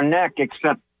shoulder and neck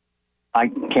except I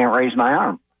can't raise my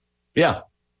arm. Yeah.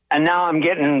 And now I'm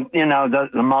getting,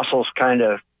 the muscles kind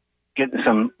of getting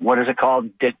some, what is it called?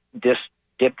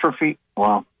 Dystrophy?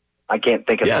 Well, I can't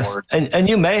think of the word. And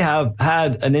you may have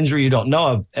had an injury you don't know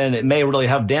of, and it may really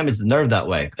have damaged the nerve that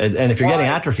way. And if you're getting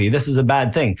atrophy, this is a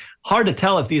bad thing. Hard to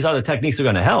tell if these other techniques are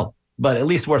going to help, but at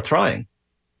least worth trying.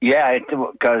 Yeah,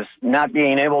 because not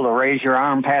being able to raise your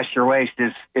arm past your waist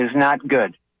is not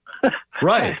good.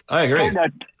 Right, I agree. And,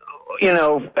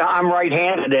 I'm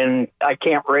right-handed, and I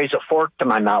can't raise a fork to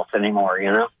my mouth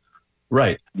anymore,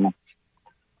 Right.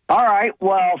 All right.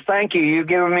 Well, thank you. You've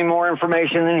given me more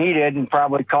information than he did and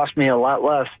probably cost me a lot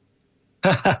less.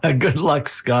 Good luck,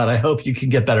 Scott. I hope you can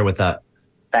get better with that.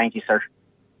 Thank you, sir.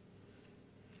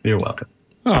 You're welcome.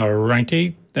 All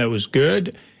righty. That was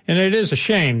good. And it is a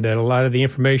shame that a lot of the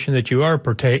information that you are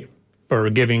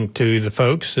giving to the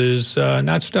folks is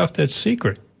not stuff that's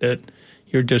secret, that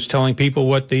you're just telling people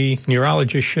what the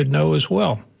neurologist should know as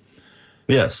well.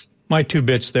 Yes. My 2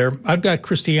 bits there. I've got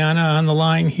Christiana on the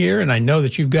line here, and I know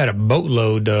that you've got a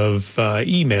boatload of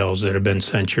emails that have been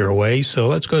sent your way. So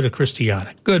let's go to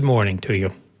Christiana. Good morning to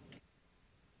you.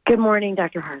 Good morning,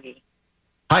 Dr. Harvey.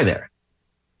 Hi there.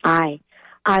 Hi.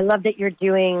 I love that you're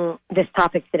doing this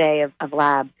topic today of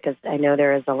labs, because I know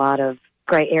there is a lot of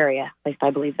gray area. At least I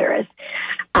believe there is.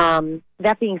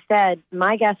 That being said,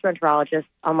 my gastroenterologist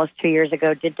almost 2 years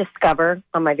ago did discover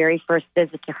on my very first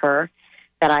visit to her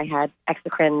that I had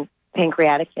exocrine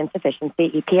pancreatic insufficiency,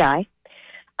 EPI.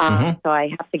 So I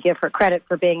have to give her credit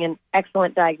for being an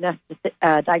excellent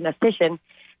diagnostician,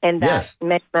 and that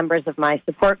many members of my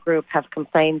support group have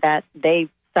complained that they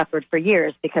suffered for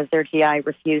years because their GI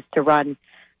refused to run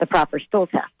the proper stool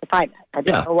test to find it. I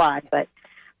don't know why, but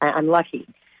I'm lucky.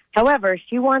 However,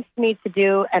 she wants me to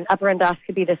do an upper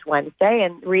endoscopy this Wednesday,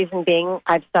 and reason being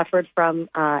I've suffered from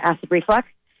acid reflux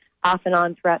off and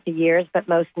on throughout the years, but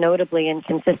most notably and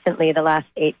consistently the last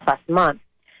 8+ months.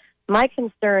 My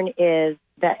concern is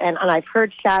that, and I've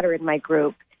heard chatter in my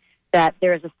group, that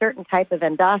there is a certain type of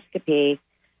endoscopy,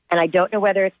 and I don't know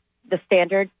whether it's the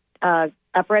standard upper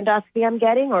endoscopy I'm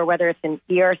getting or whether it's an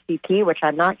ERCP, which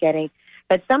I'm not getting,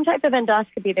 but some type of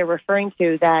endoscopy they're referring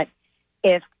to that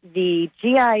if the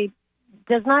GI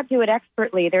does not do it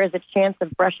expertly, there is a chance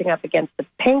of brushing up against the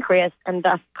pancreas and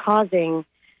thus causing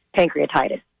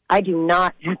pancreatitis. I do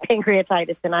not have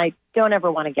pancreatitis, and I don't ever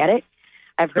want to get it.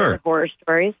 I've heard horror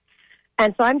stories.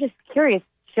 And so I'm just curious,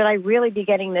 should I really be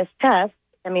getting this test?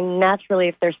 I mean, naturally,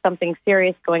 if there's something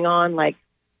serious going on, like,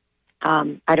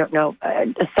 I don't know,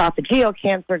 esophageal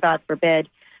cancer, God forbid,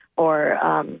 or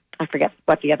I forget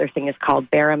what the other thing is called,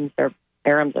 Barham's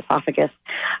esophagus.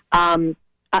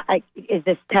 Is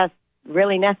this test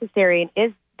really necessary? And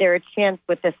is there a chance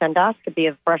with this endoscopy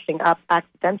of brushing up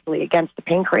accidentally against the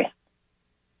pancreas?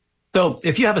 So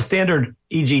if you have a standard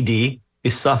EGD,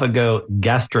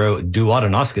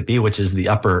 esophagogastroduodenoscopy, which is the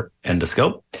upper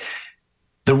endoscope,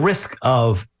 the risk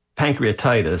of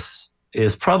pancreatitis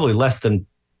is probably less than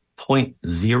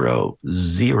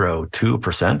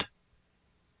 0.002%.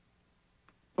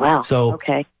 Wow. So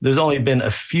there's only been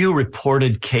a few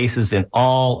reported cases in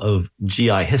all of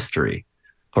GI history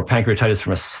for pancreatitis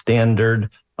from a standard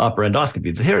upper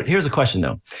endoscopy. So here's a question,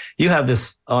 though. You have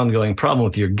this ongoing problem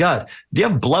with your gut. Do you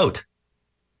have bloat?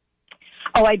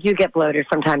 Oh, I do get bloated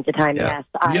from time to time, yes.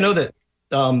 You know that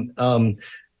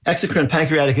exocrine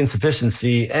pancreatic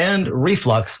insufficiency and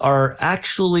reflux are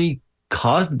actually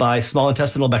caused by small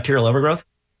intestinal bacterial overgrowth?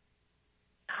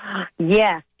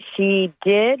 Yes, she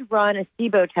did run a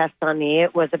SIBO test on me.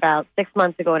 It was about 6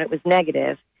 months ago, and it was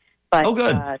negative. But,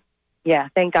 good. Yeah,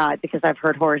 thank God, because I've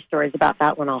heard horror stories about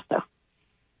that one also.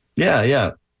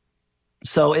 Yeah.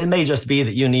 So it may just be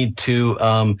that you need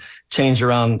to change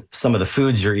around some of the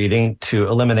foods you're eating to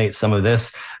eliminate some of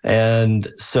this. And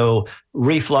so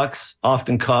reflux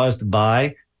often caused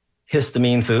by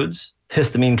histamine foods,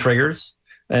 histamine triggers.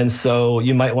 And so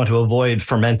you might want to avoid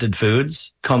fermented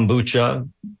foods, kombucha,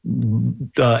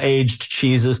 aged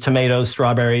cheeses, tomatoes,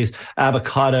 strawberries,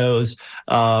 avocados,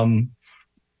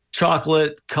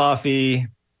 chocolate, coffee,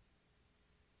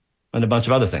 and a bunch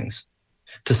of other things,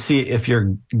 to see if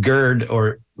your GERD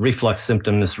or reflux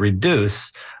symptoms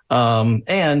reduce,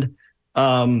 and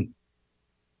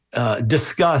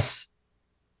discuss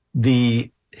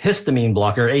the histamine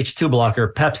blocker, H2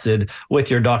 blocker, Pepcid, with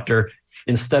your doctor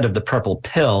instead of the purple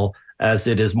pill, as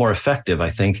it is more effective,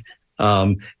 I think,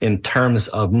 in terms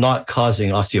of not causing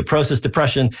osteoporosis,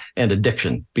 depression, and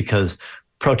addiction, because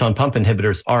proton pump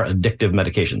inhibitors are addictive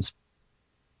medications.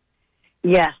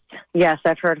 Yes,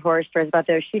 I've heard horror stories about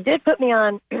those. She did put me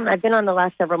on, I've been on the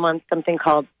last several months, something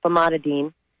called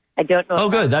famotidine. I don't know. Oh,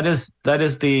 good. That is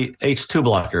the H2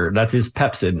 blocker. That is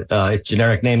Pepcid. Its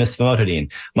generic name is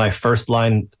famotidine, my first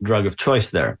line drug of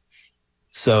choice there.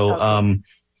 So,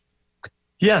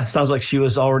 sounds like she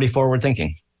was already forward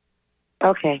thinking.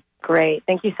 Okay. Great.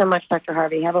 Thank you so much, Dr.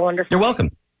 Harvey. Have a wonderful You're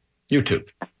welcome. You too.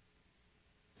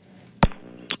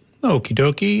 Okie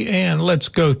dokie, and let's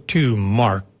go to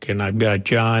Mark. And I've got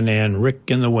John and Rick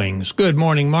in the wings. Good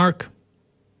morning, Mark.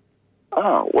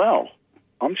 Well,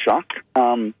 I'm shocked.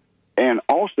 And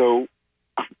also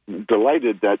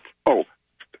delighted that,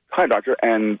 hi, doctor,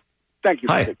 and thank you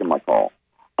for taking my call.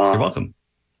 You're welcome.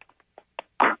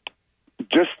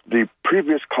 Just the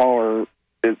previous caller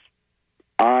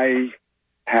I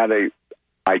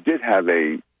did have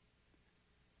a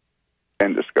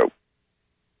endoscope.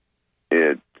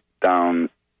 It down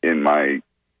in my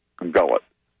gullet.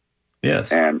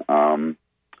 Yes. And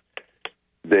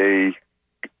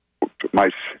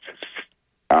my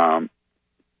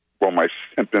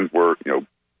symptoms were,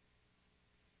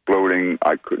 bloating.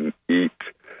 I couldn't eat.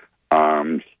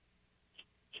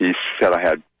 He said I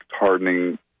had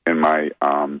hardening in my,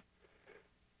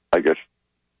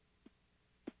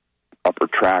 upper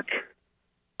tract.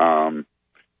 And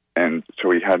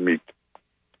so he had me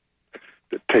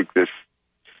take this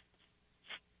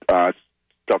stuff.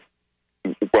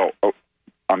 Well,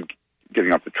 I'm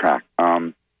getting off the track.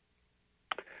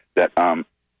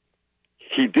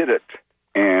 He did it,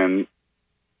 and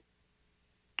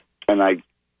I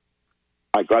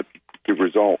got the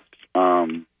results,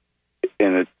 and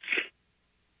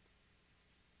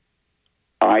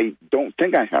I don't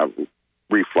think I have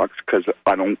reflux because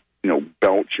I don't,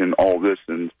 belch and all this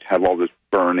and have all this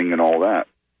burning and all that.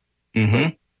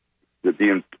 Mm-hmm.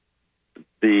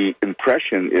 The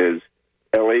impression is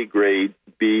LA grade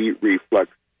B reflux,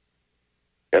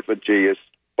 esophageal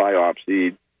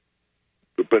biopsy,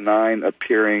 benign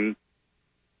appearing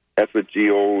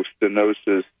esophageal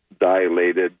stenosis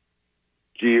dilated,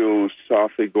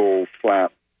 geoesophageal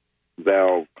flap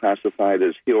valve classified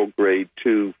as heel grade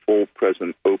 2, full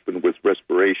present open with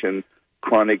respiration,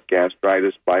 chronic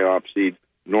gastritis biopsied,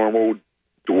 normal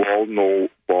duodenal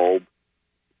bulb,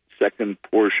 second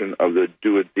portion of the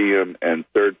duodenum and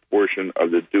third portion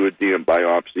of the duodenum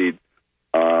biopsied.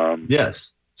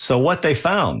 Yes. So what they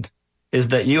found is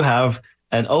that you have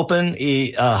an open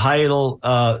hiatal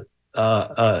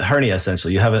hernia,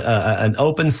 essentially. You have an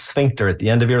open sphincter at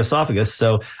the end of your esophagus,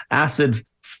 so acid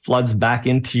floods back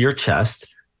into your chest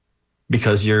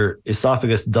because your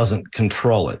esophagus doesn't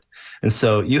control it. And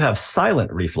so you have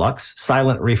silent reflux.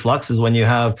 Silent reflux is when you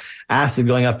have acid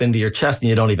going up into your chest and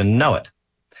you don't even know it.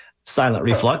 Silent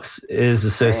reflux is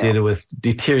associated with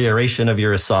deterioration of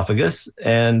your esophagus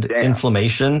and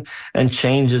inflammation and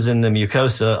changes in the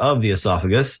mucosa of the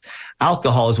esophagus.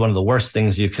 Alcohol is one of the worst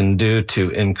things you can do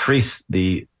to increase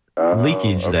the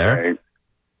leakage there.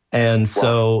 And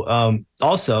so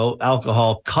also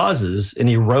alcohol causes an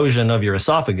erosion of your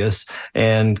esophagus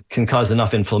and can cause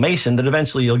enough inflammation that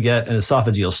eventually you'll get an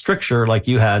esophageal stricture like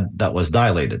you had that was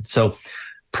dilated. So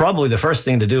probably the first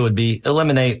thing to do would be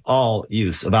eliminate all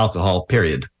use of alcohol,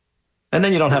 period. And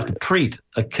then you don't have to treat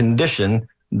a condition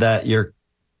that you're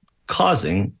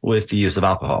causing with the use of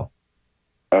alcohol.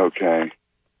 Okay.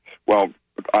 Well,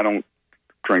 I don't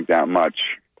drink that much,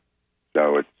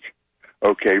 so it's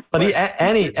okay. But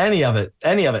any of it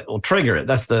will trigger it.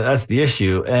 That's the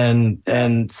issue.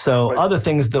 And so other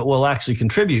things that will actually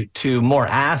contribute to more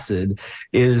acid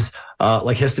is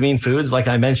like histamine foods, like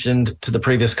I mentioned to the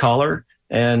previous caller.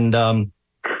 And and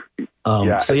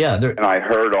I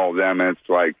heard all them, and it's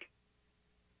like,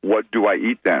 what do I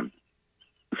eat then?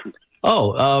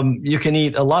 You can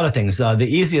eat a lot of things. The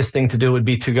easiest thing to do would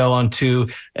be to go onto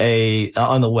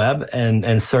on the web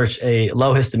and search a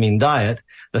low histamine diet.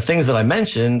 The things that I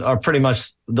mentioned are pretty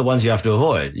much the ones you have to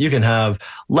avoid. You can have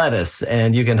lettuce,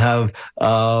 and you can have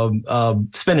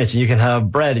spinach, and you can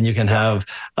have bread, and you can have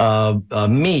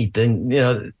meat,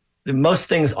 and most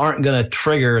things aren't going to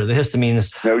trigger the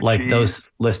histamines like those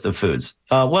list of foods.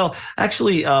 Like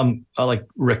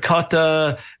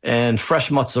ricotta and fresh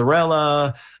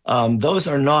mozzarella, those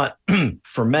are not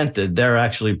fermented. They're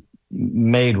actually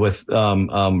made with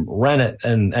rennet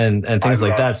and things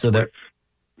like that.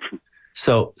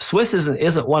 So Swiss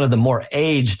isn't one of the more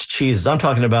aged cheeses. I'm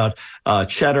talking about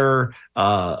cheddar,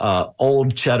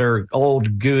 old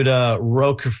Gouda,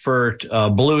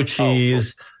 Roquefort, blue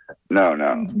cheese.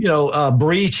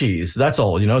 Brie cheese. That's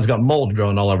all. It's got mold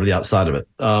growing all over the outside of it.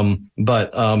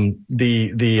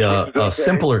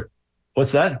 Simpler.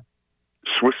 What's that?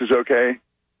 Swiss is okay.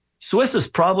 Swiss is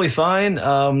probably fine.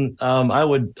 I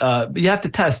would. You have to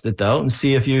test it though and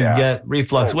see if you get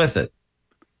reflux with it.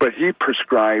 But he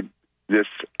prescribed this,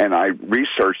 and I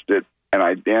researched it, and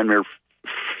I damn near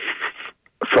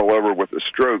fell over with a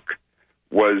stroke.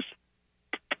 Was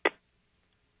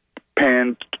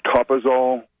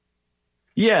pantoprazole.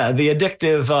 Yeah, the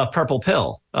addictive purple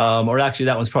pill, or actually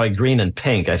that one's probably green and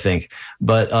pink, I think.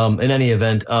 But in any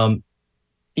event,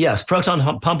 yes,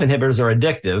 proton pump inhibitors are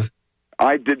addictive.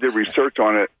 I did the research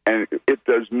on it, and it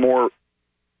does more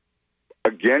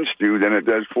against you than it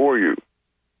does for you.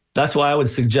 That's why I would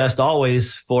suggest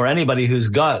always for anybody who's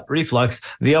got reflux,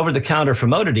 the over-the-counter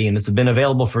famotidine that's been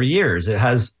available for years. It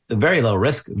has very low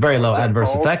risk, very low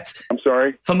adverse effects. I'm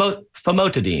sorry?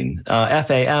 Famotidine,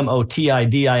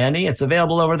 Famotidine. It's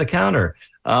available over the counter,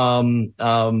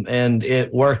 and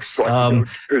it works. So I can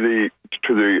go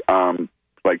to the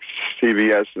like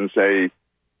CVS and say.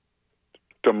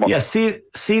 Yes,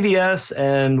 CVS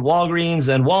and Walgreens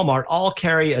and Walmart all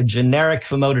carry a generic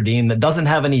famotidine that doesn't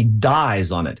have any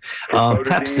dyes on it.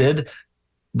 Pepsid,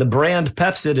 the brand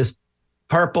Pepsid is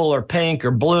purple or pink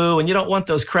or blue, and you don't want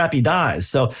those crappy dyes.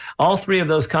 So all three of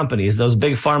those companies, those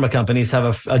big pharma companies,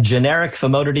 have a generic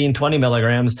famotidine 20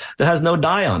 milligrams that has no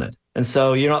dye on it. And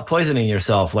so you're not poisoning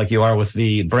yourself like you are with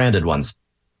the branded ones.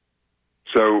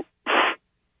 So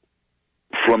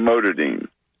famotidine.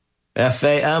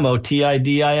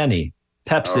 Famotidine.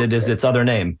 Pepsid is its other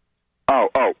name.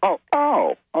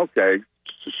 Okay.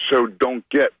 So don't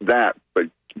get that, but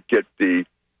get the...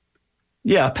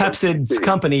 Yeah, Pepsid's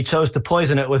company chose to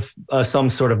poison it with some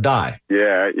sort of dye.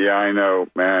 Yeah, I know,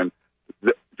 man.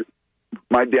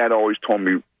 My dad always told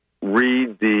me,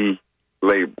 read the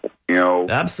label, you know.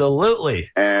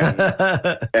 Absolutely. And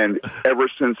ever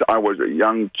since I was a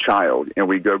young child, and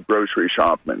we go grocery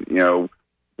shopping, you know,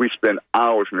 we spend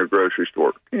hours in the grocery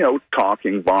store, you know,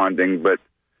 talking, bonding, but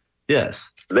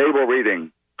yes, label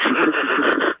reading.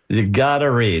 You gotta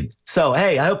read. So,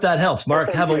 hey, I hope that helps,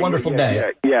 Mark. Have a wonderful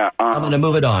day. Yeah. I'm going to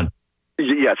move it on.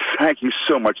 Yes, thank you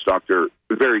so much, Doctor.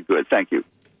 Very good. Thank you.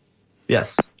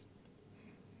 Yes.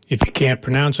 If you can't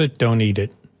pronounce it, don't eat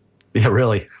it. Yeah,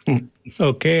 really.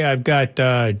 Okay, I've got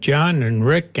John and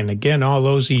Rick, and again, all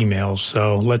those emails.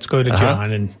 So let's go to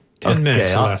John and 10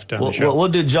 minutes left on the show. We'll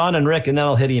do John and Rick, and then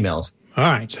I'll hit emails.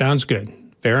 All right, sounds good.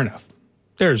 Fair enough.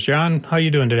 There's John. How you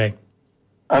doing today?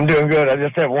 I'm doing good. I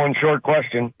just have one short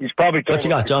question. He's probably told what you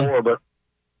got, John? Before, but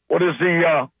what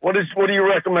do you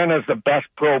recommend as the best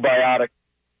probiotic?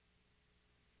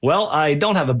 Well, I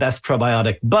don't have a best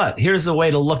probiotic, but here's a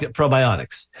way to look at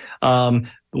probiotics.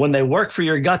 When they work for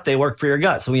your gut, they work for your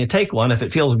gut. So when you take one, if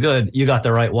it feels good, you got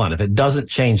the right one. If it doesn't,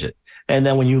 change it. And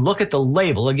then when you look at the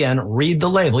label, again, read the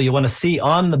label. You want to see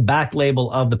on the back label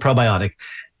of the probiotic,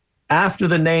 after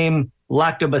the name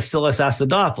Lactobacillus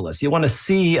acidophilus, you want to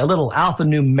see a little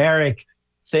alphanumeric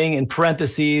thing in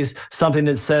parentheses, something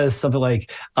that says something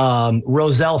like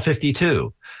Roselle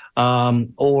 52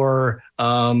 or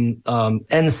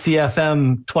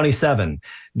NCFM 27.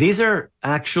 These are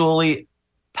actually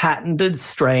patented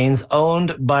strains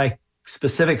owned by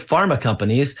specific pharma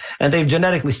companies, and they've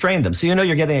genetically strained them. So you know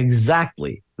you're getting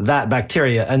exactly that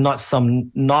bacteria and not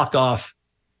some knockoff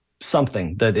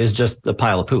something that is just a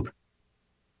pile of poop.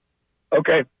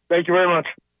 Okay. Thank you very much.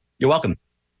 You're welcome.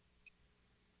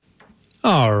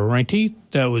 All righty.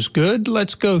 That was good.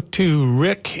 Let's go to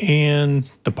Rick and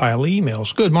the pile of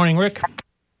emails. Good morning, Rick.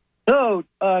 Hello,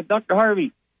 Dr.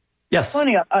 Harvey. Yes.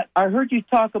 Funny, I heard you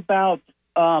talk about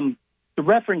the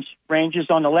reference ranges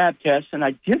on the lab tests, and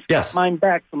I just got mine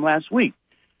back from last week.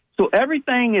 So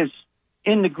everything is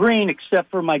in the green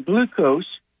except for my glucose.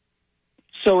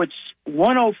 So it's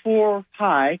 104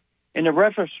 high, and the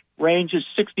reference range is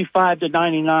 65 to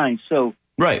 99. So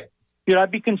right. Should I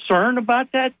be concerned about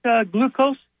that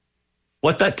glucose?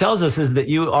 What that tells us is that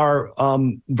you are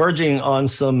verging on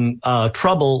some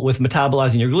trouble with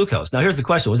metabolizing your glucose. Now, here's the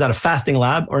question. Was that a fasting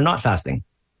lab or not fasting?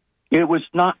 It was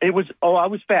not. It was, I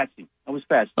was fasting.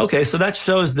 Okay, so that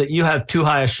shows that you have too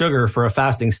high a sugar for a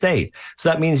fasting state. So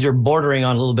that means you're bordering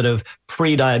on a little bit of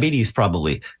pre-diabetes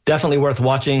probably. Definitely worth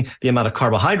watching the amount of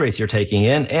carbohydrates you're taking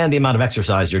in and the amount of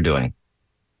exercise you're doing.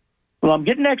 Well, I'm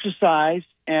getting exercise,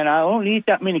 and I don't eat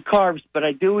that many carbs, but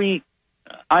I do eat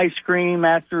ice cream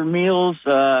after meals.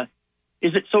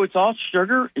 Is it so it's all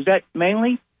sugar? Is that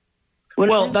mainly?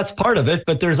 Well, that's part of it,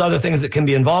 but there's other things that can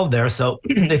be involved there. So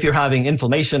if you're having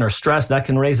inflammation or stress, that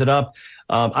can raise it up.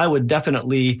 I would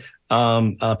definitely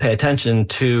pay attention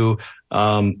to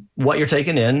what you're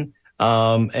taking in.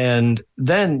 And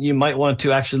then you might want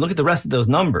to actually look at the rest of those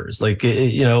numbers. Like,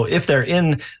 you know, if they're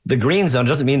in the green zone, it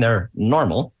doesn't mean they're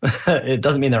normal. It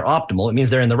doesn't mean they're optimal. It means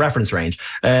they're in the reference range.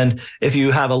 And if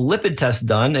you have a lipid test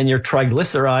done and your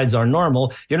triglycerides are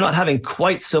normal, you're not having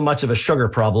quite so much of a sugar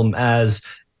problem as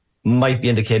might be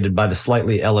indicated by the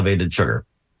slightly elevated sugar.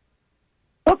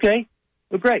 Okay.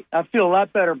 Well, great. I feel a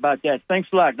lot better about that. Thanks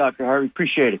a lot, Dr. Harvey.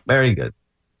 Appreciate it. Very good.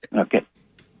 Okay.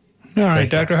 All right,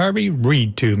 Dr. Harvey,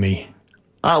 read to me.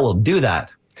 I will do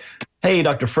that. Hey,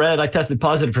 Dr. Fred, I tested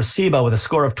positive for SIBO with a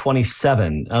score of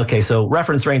 27. Okay, so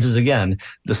reference ranges again.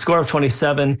 The score of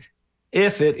 27,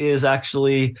 if it is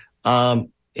actually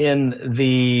in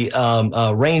the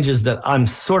ranges that I'm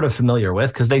sort of familiar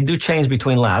with, because they do change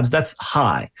between labs, that's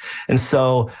high. And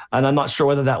I'm not sure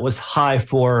whether that was high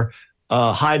for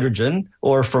hydrogen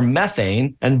or for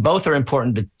methane, and both are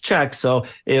important to check. So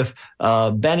if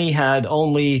Benny had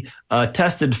only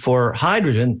tested for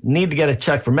hydrogen, need to get a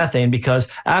check for methane, because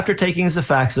after taking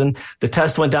Xifaxan, the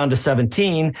test went down to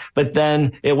 17, but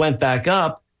then it went back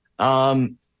up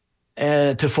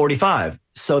to 45.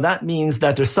 So that means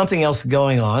that there's something else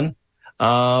going on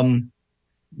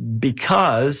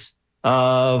because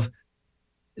of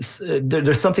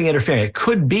there's something interfering. It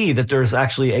could be that there's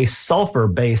actually a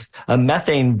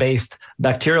methane-based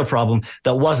bacterial problem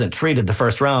that wasn't treated the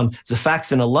first round.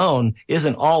 Xifaxan alone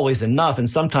isn't always enough, and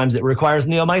sometimes it requires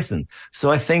neomycin.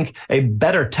 So I think a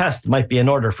better test might be in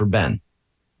order for Ben.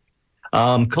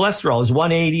 Cholesterol is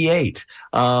 188.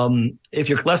 If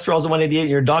your cholesterol is 188 and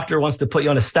your doctor wants to put you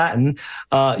on a statin,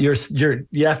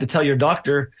 you have to tell your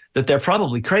doctor that they're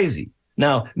probably crazy.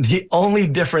 Now, the only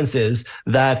difference is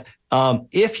that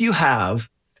if you have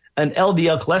an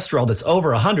LDL cholesterol that's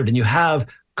over 100 and you have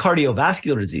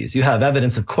cardiovascular disease, you have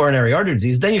evidence of coronary artery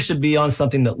disease, then you should be on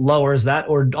something that lowers that,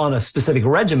 or on a specific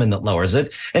regimen that lowers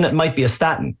it, and it might be a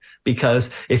statin, because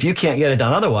if you can't get it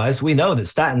done otherwise, we know that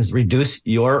statins reduce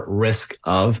your risk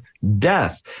of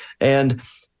death. And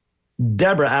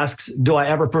Deborah asks, do I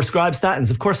ever prescribe statins?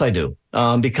 Of course I do,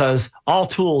 because all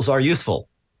tools are useful,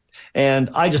 and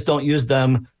I just don't use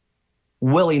them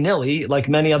willy-nilly like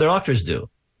many other doctors do.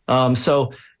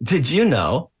 So did you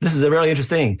know, this is a really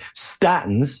interesting,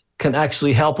 statins can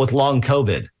actually help with long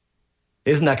COVID.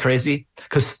 Isn't that crazy?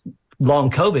 Because long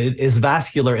COVID is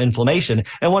vascular inflammation.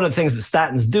 And one of the things that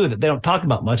statins do that they don't talk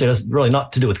about much, it has really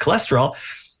not to do with cholesterol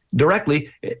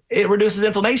directly, it reduces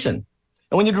inflammation.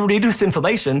 And when you reduce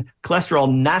inflammation,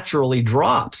 cholesterol naturally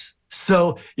drops.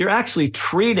 So you're actually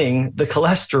treating the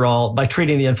cholesterol by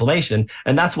treating the inflammation.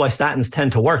 And that's why statins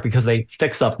tend to work, because they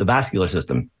fix up the vascular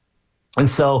system. And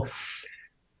so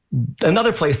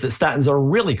another place that statins are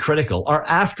really critical are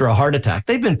after a heart attack.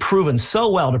 They've been proven so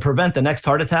well to prevent the next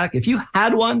heart attack. If you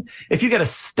had one, if you get a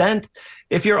stent,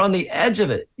 if you're on the edge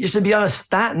of it, you should be on a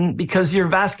statin, because your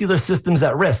vascular system's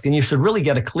at risk. And you should really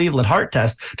get a Cleveland heart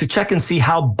test to check and see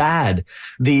how bad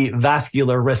the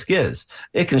vascular risk is.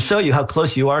 It can show you how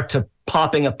close you are to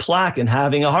popping a plaque and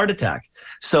having a heart attack.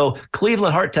 So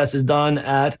Cleveland heart test is done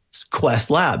at Quest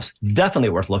Labs. Definitely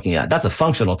worth looking at. That's a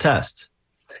functional test.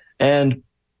 And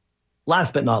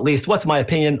last but not least, what's my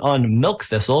opinion on milk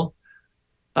thistle?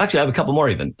 Actually, I have a couple more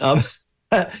even.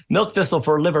 Milk thistle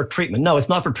for liver treatment. No, it's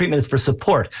not for treatment. It's for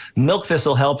support. Milk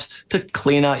thistle helps to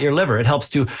clean out your liver. It helps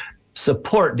to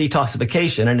support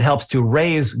detoxification, and it helps to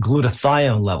raise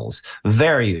glutathione levels.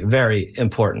 Very, very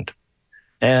important.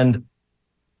 And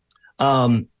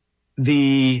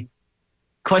the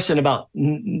question about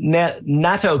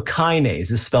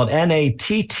nattokinase is spelled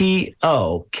Nattokinase,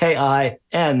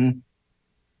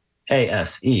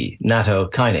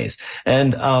 nattokinase.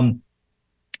 And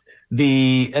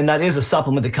that is a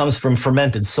supplement that comes from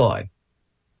fermented soy.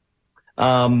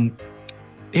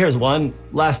 Here's one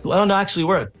actually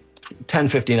we're at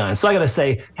 10:59. So I got to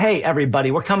say, hey,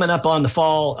 everybody, we're coming up on the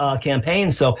fall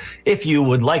campaign. So if you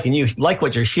would like, and you like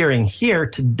what you're hearing here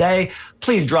today,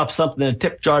 please drop something in a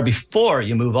tip jar before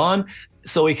you move on,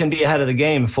 so we can be ahead of the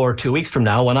game for 2 weeks from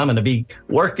now, when I'm going to be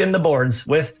working the boards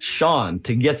with Sean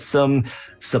to get some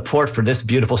support for this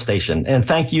beautiful station. And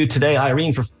thank you today,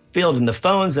 Irene, for fielding the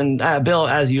phones, and Bill,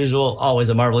 as usual, always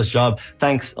a marvelous job.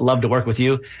 Thanks. I love to work with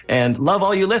you, and love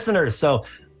all you listeners. So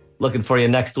looking for you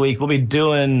next week. We'll be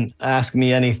doing Ask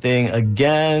Me Anything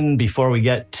again before we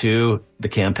get to the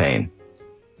campaign.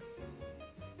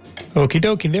 Okie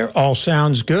dokie there. All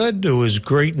sounds good. It was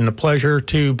great and a pleasure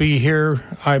to be here,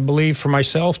 I believe, for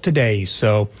myself today.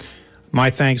 So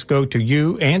my thanks go to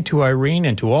you and to Irene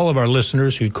and to all of our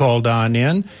listeners who called on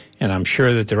in. And I'm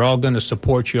sure that they're all going to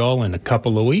support you all in a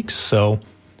couple of weeks. So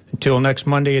until next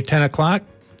Monday at 10 o'clock,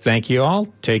 thank you all.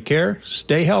 Take care.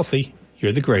 Stay healthy.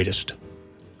 You're the greatest.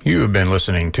 You have been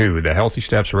listening to the Healthy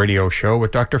Steps Radio Show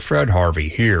with Dr. Fred Harvey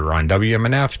here on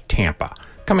WMNF Tampa.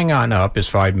 Coming on up is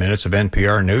 5 minutes of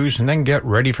NPR news, and then get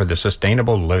ready for the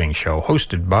Sustainable Living Show,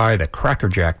 hosted by the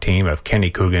Crackerjack team of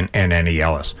Kenny Coogan and Annie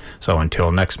Ellis. So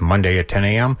until next Monday at 10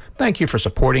 a.m., thank you for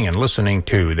supporting and listening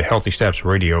to the Healthy Steps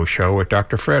Radio Show with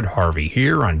Dr. Fred Harvey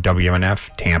here on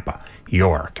WMNF Tampa,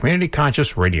 your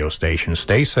community-conscious radio station.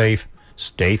 Stay safe,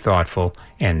 stay thoughtful,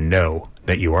 and know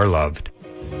that you are loved.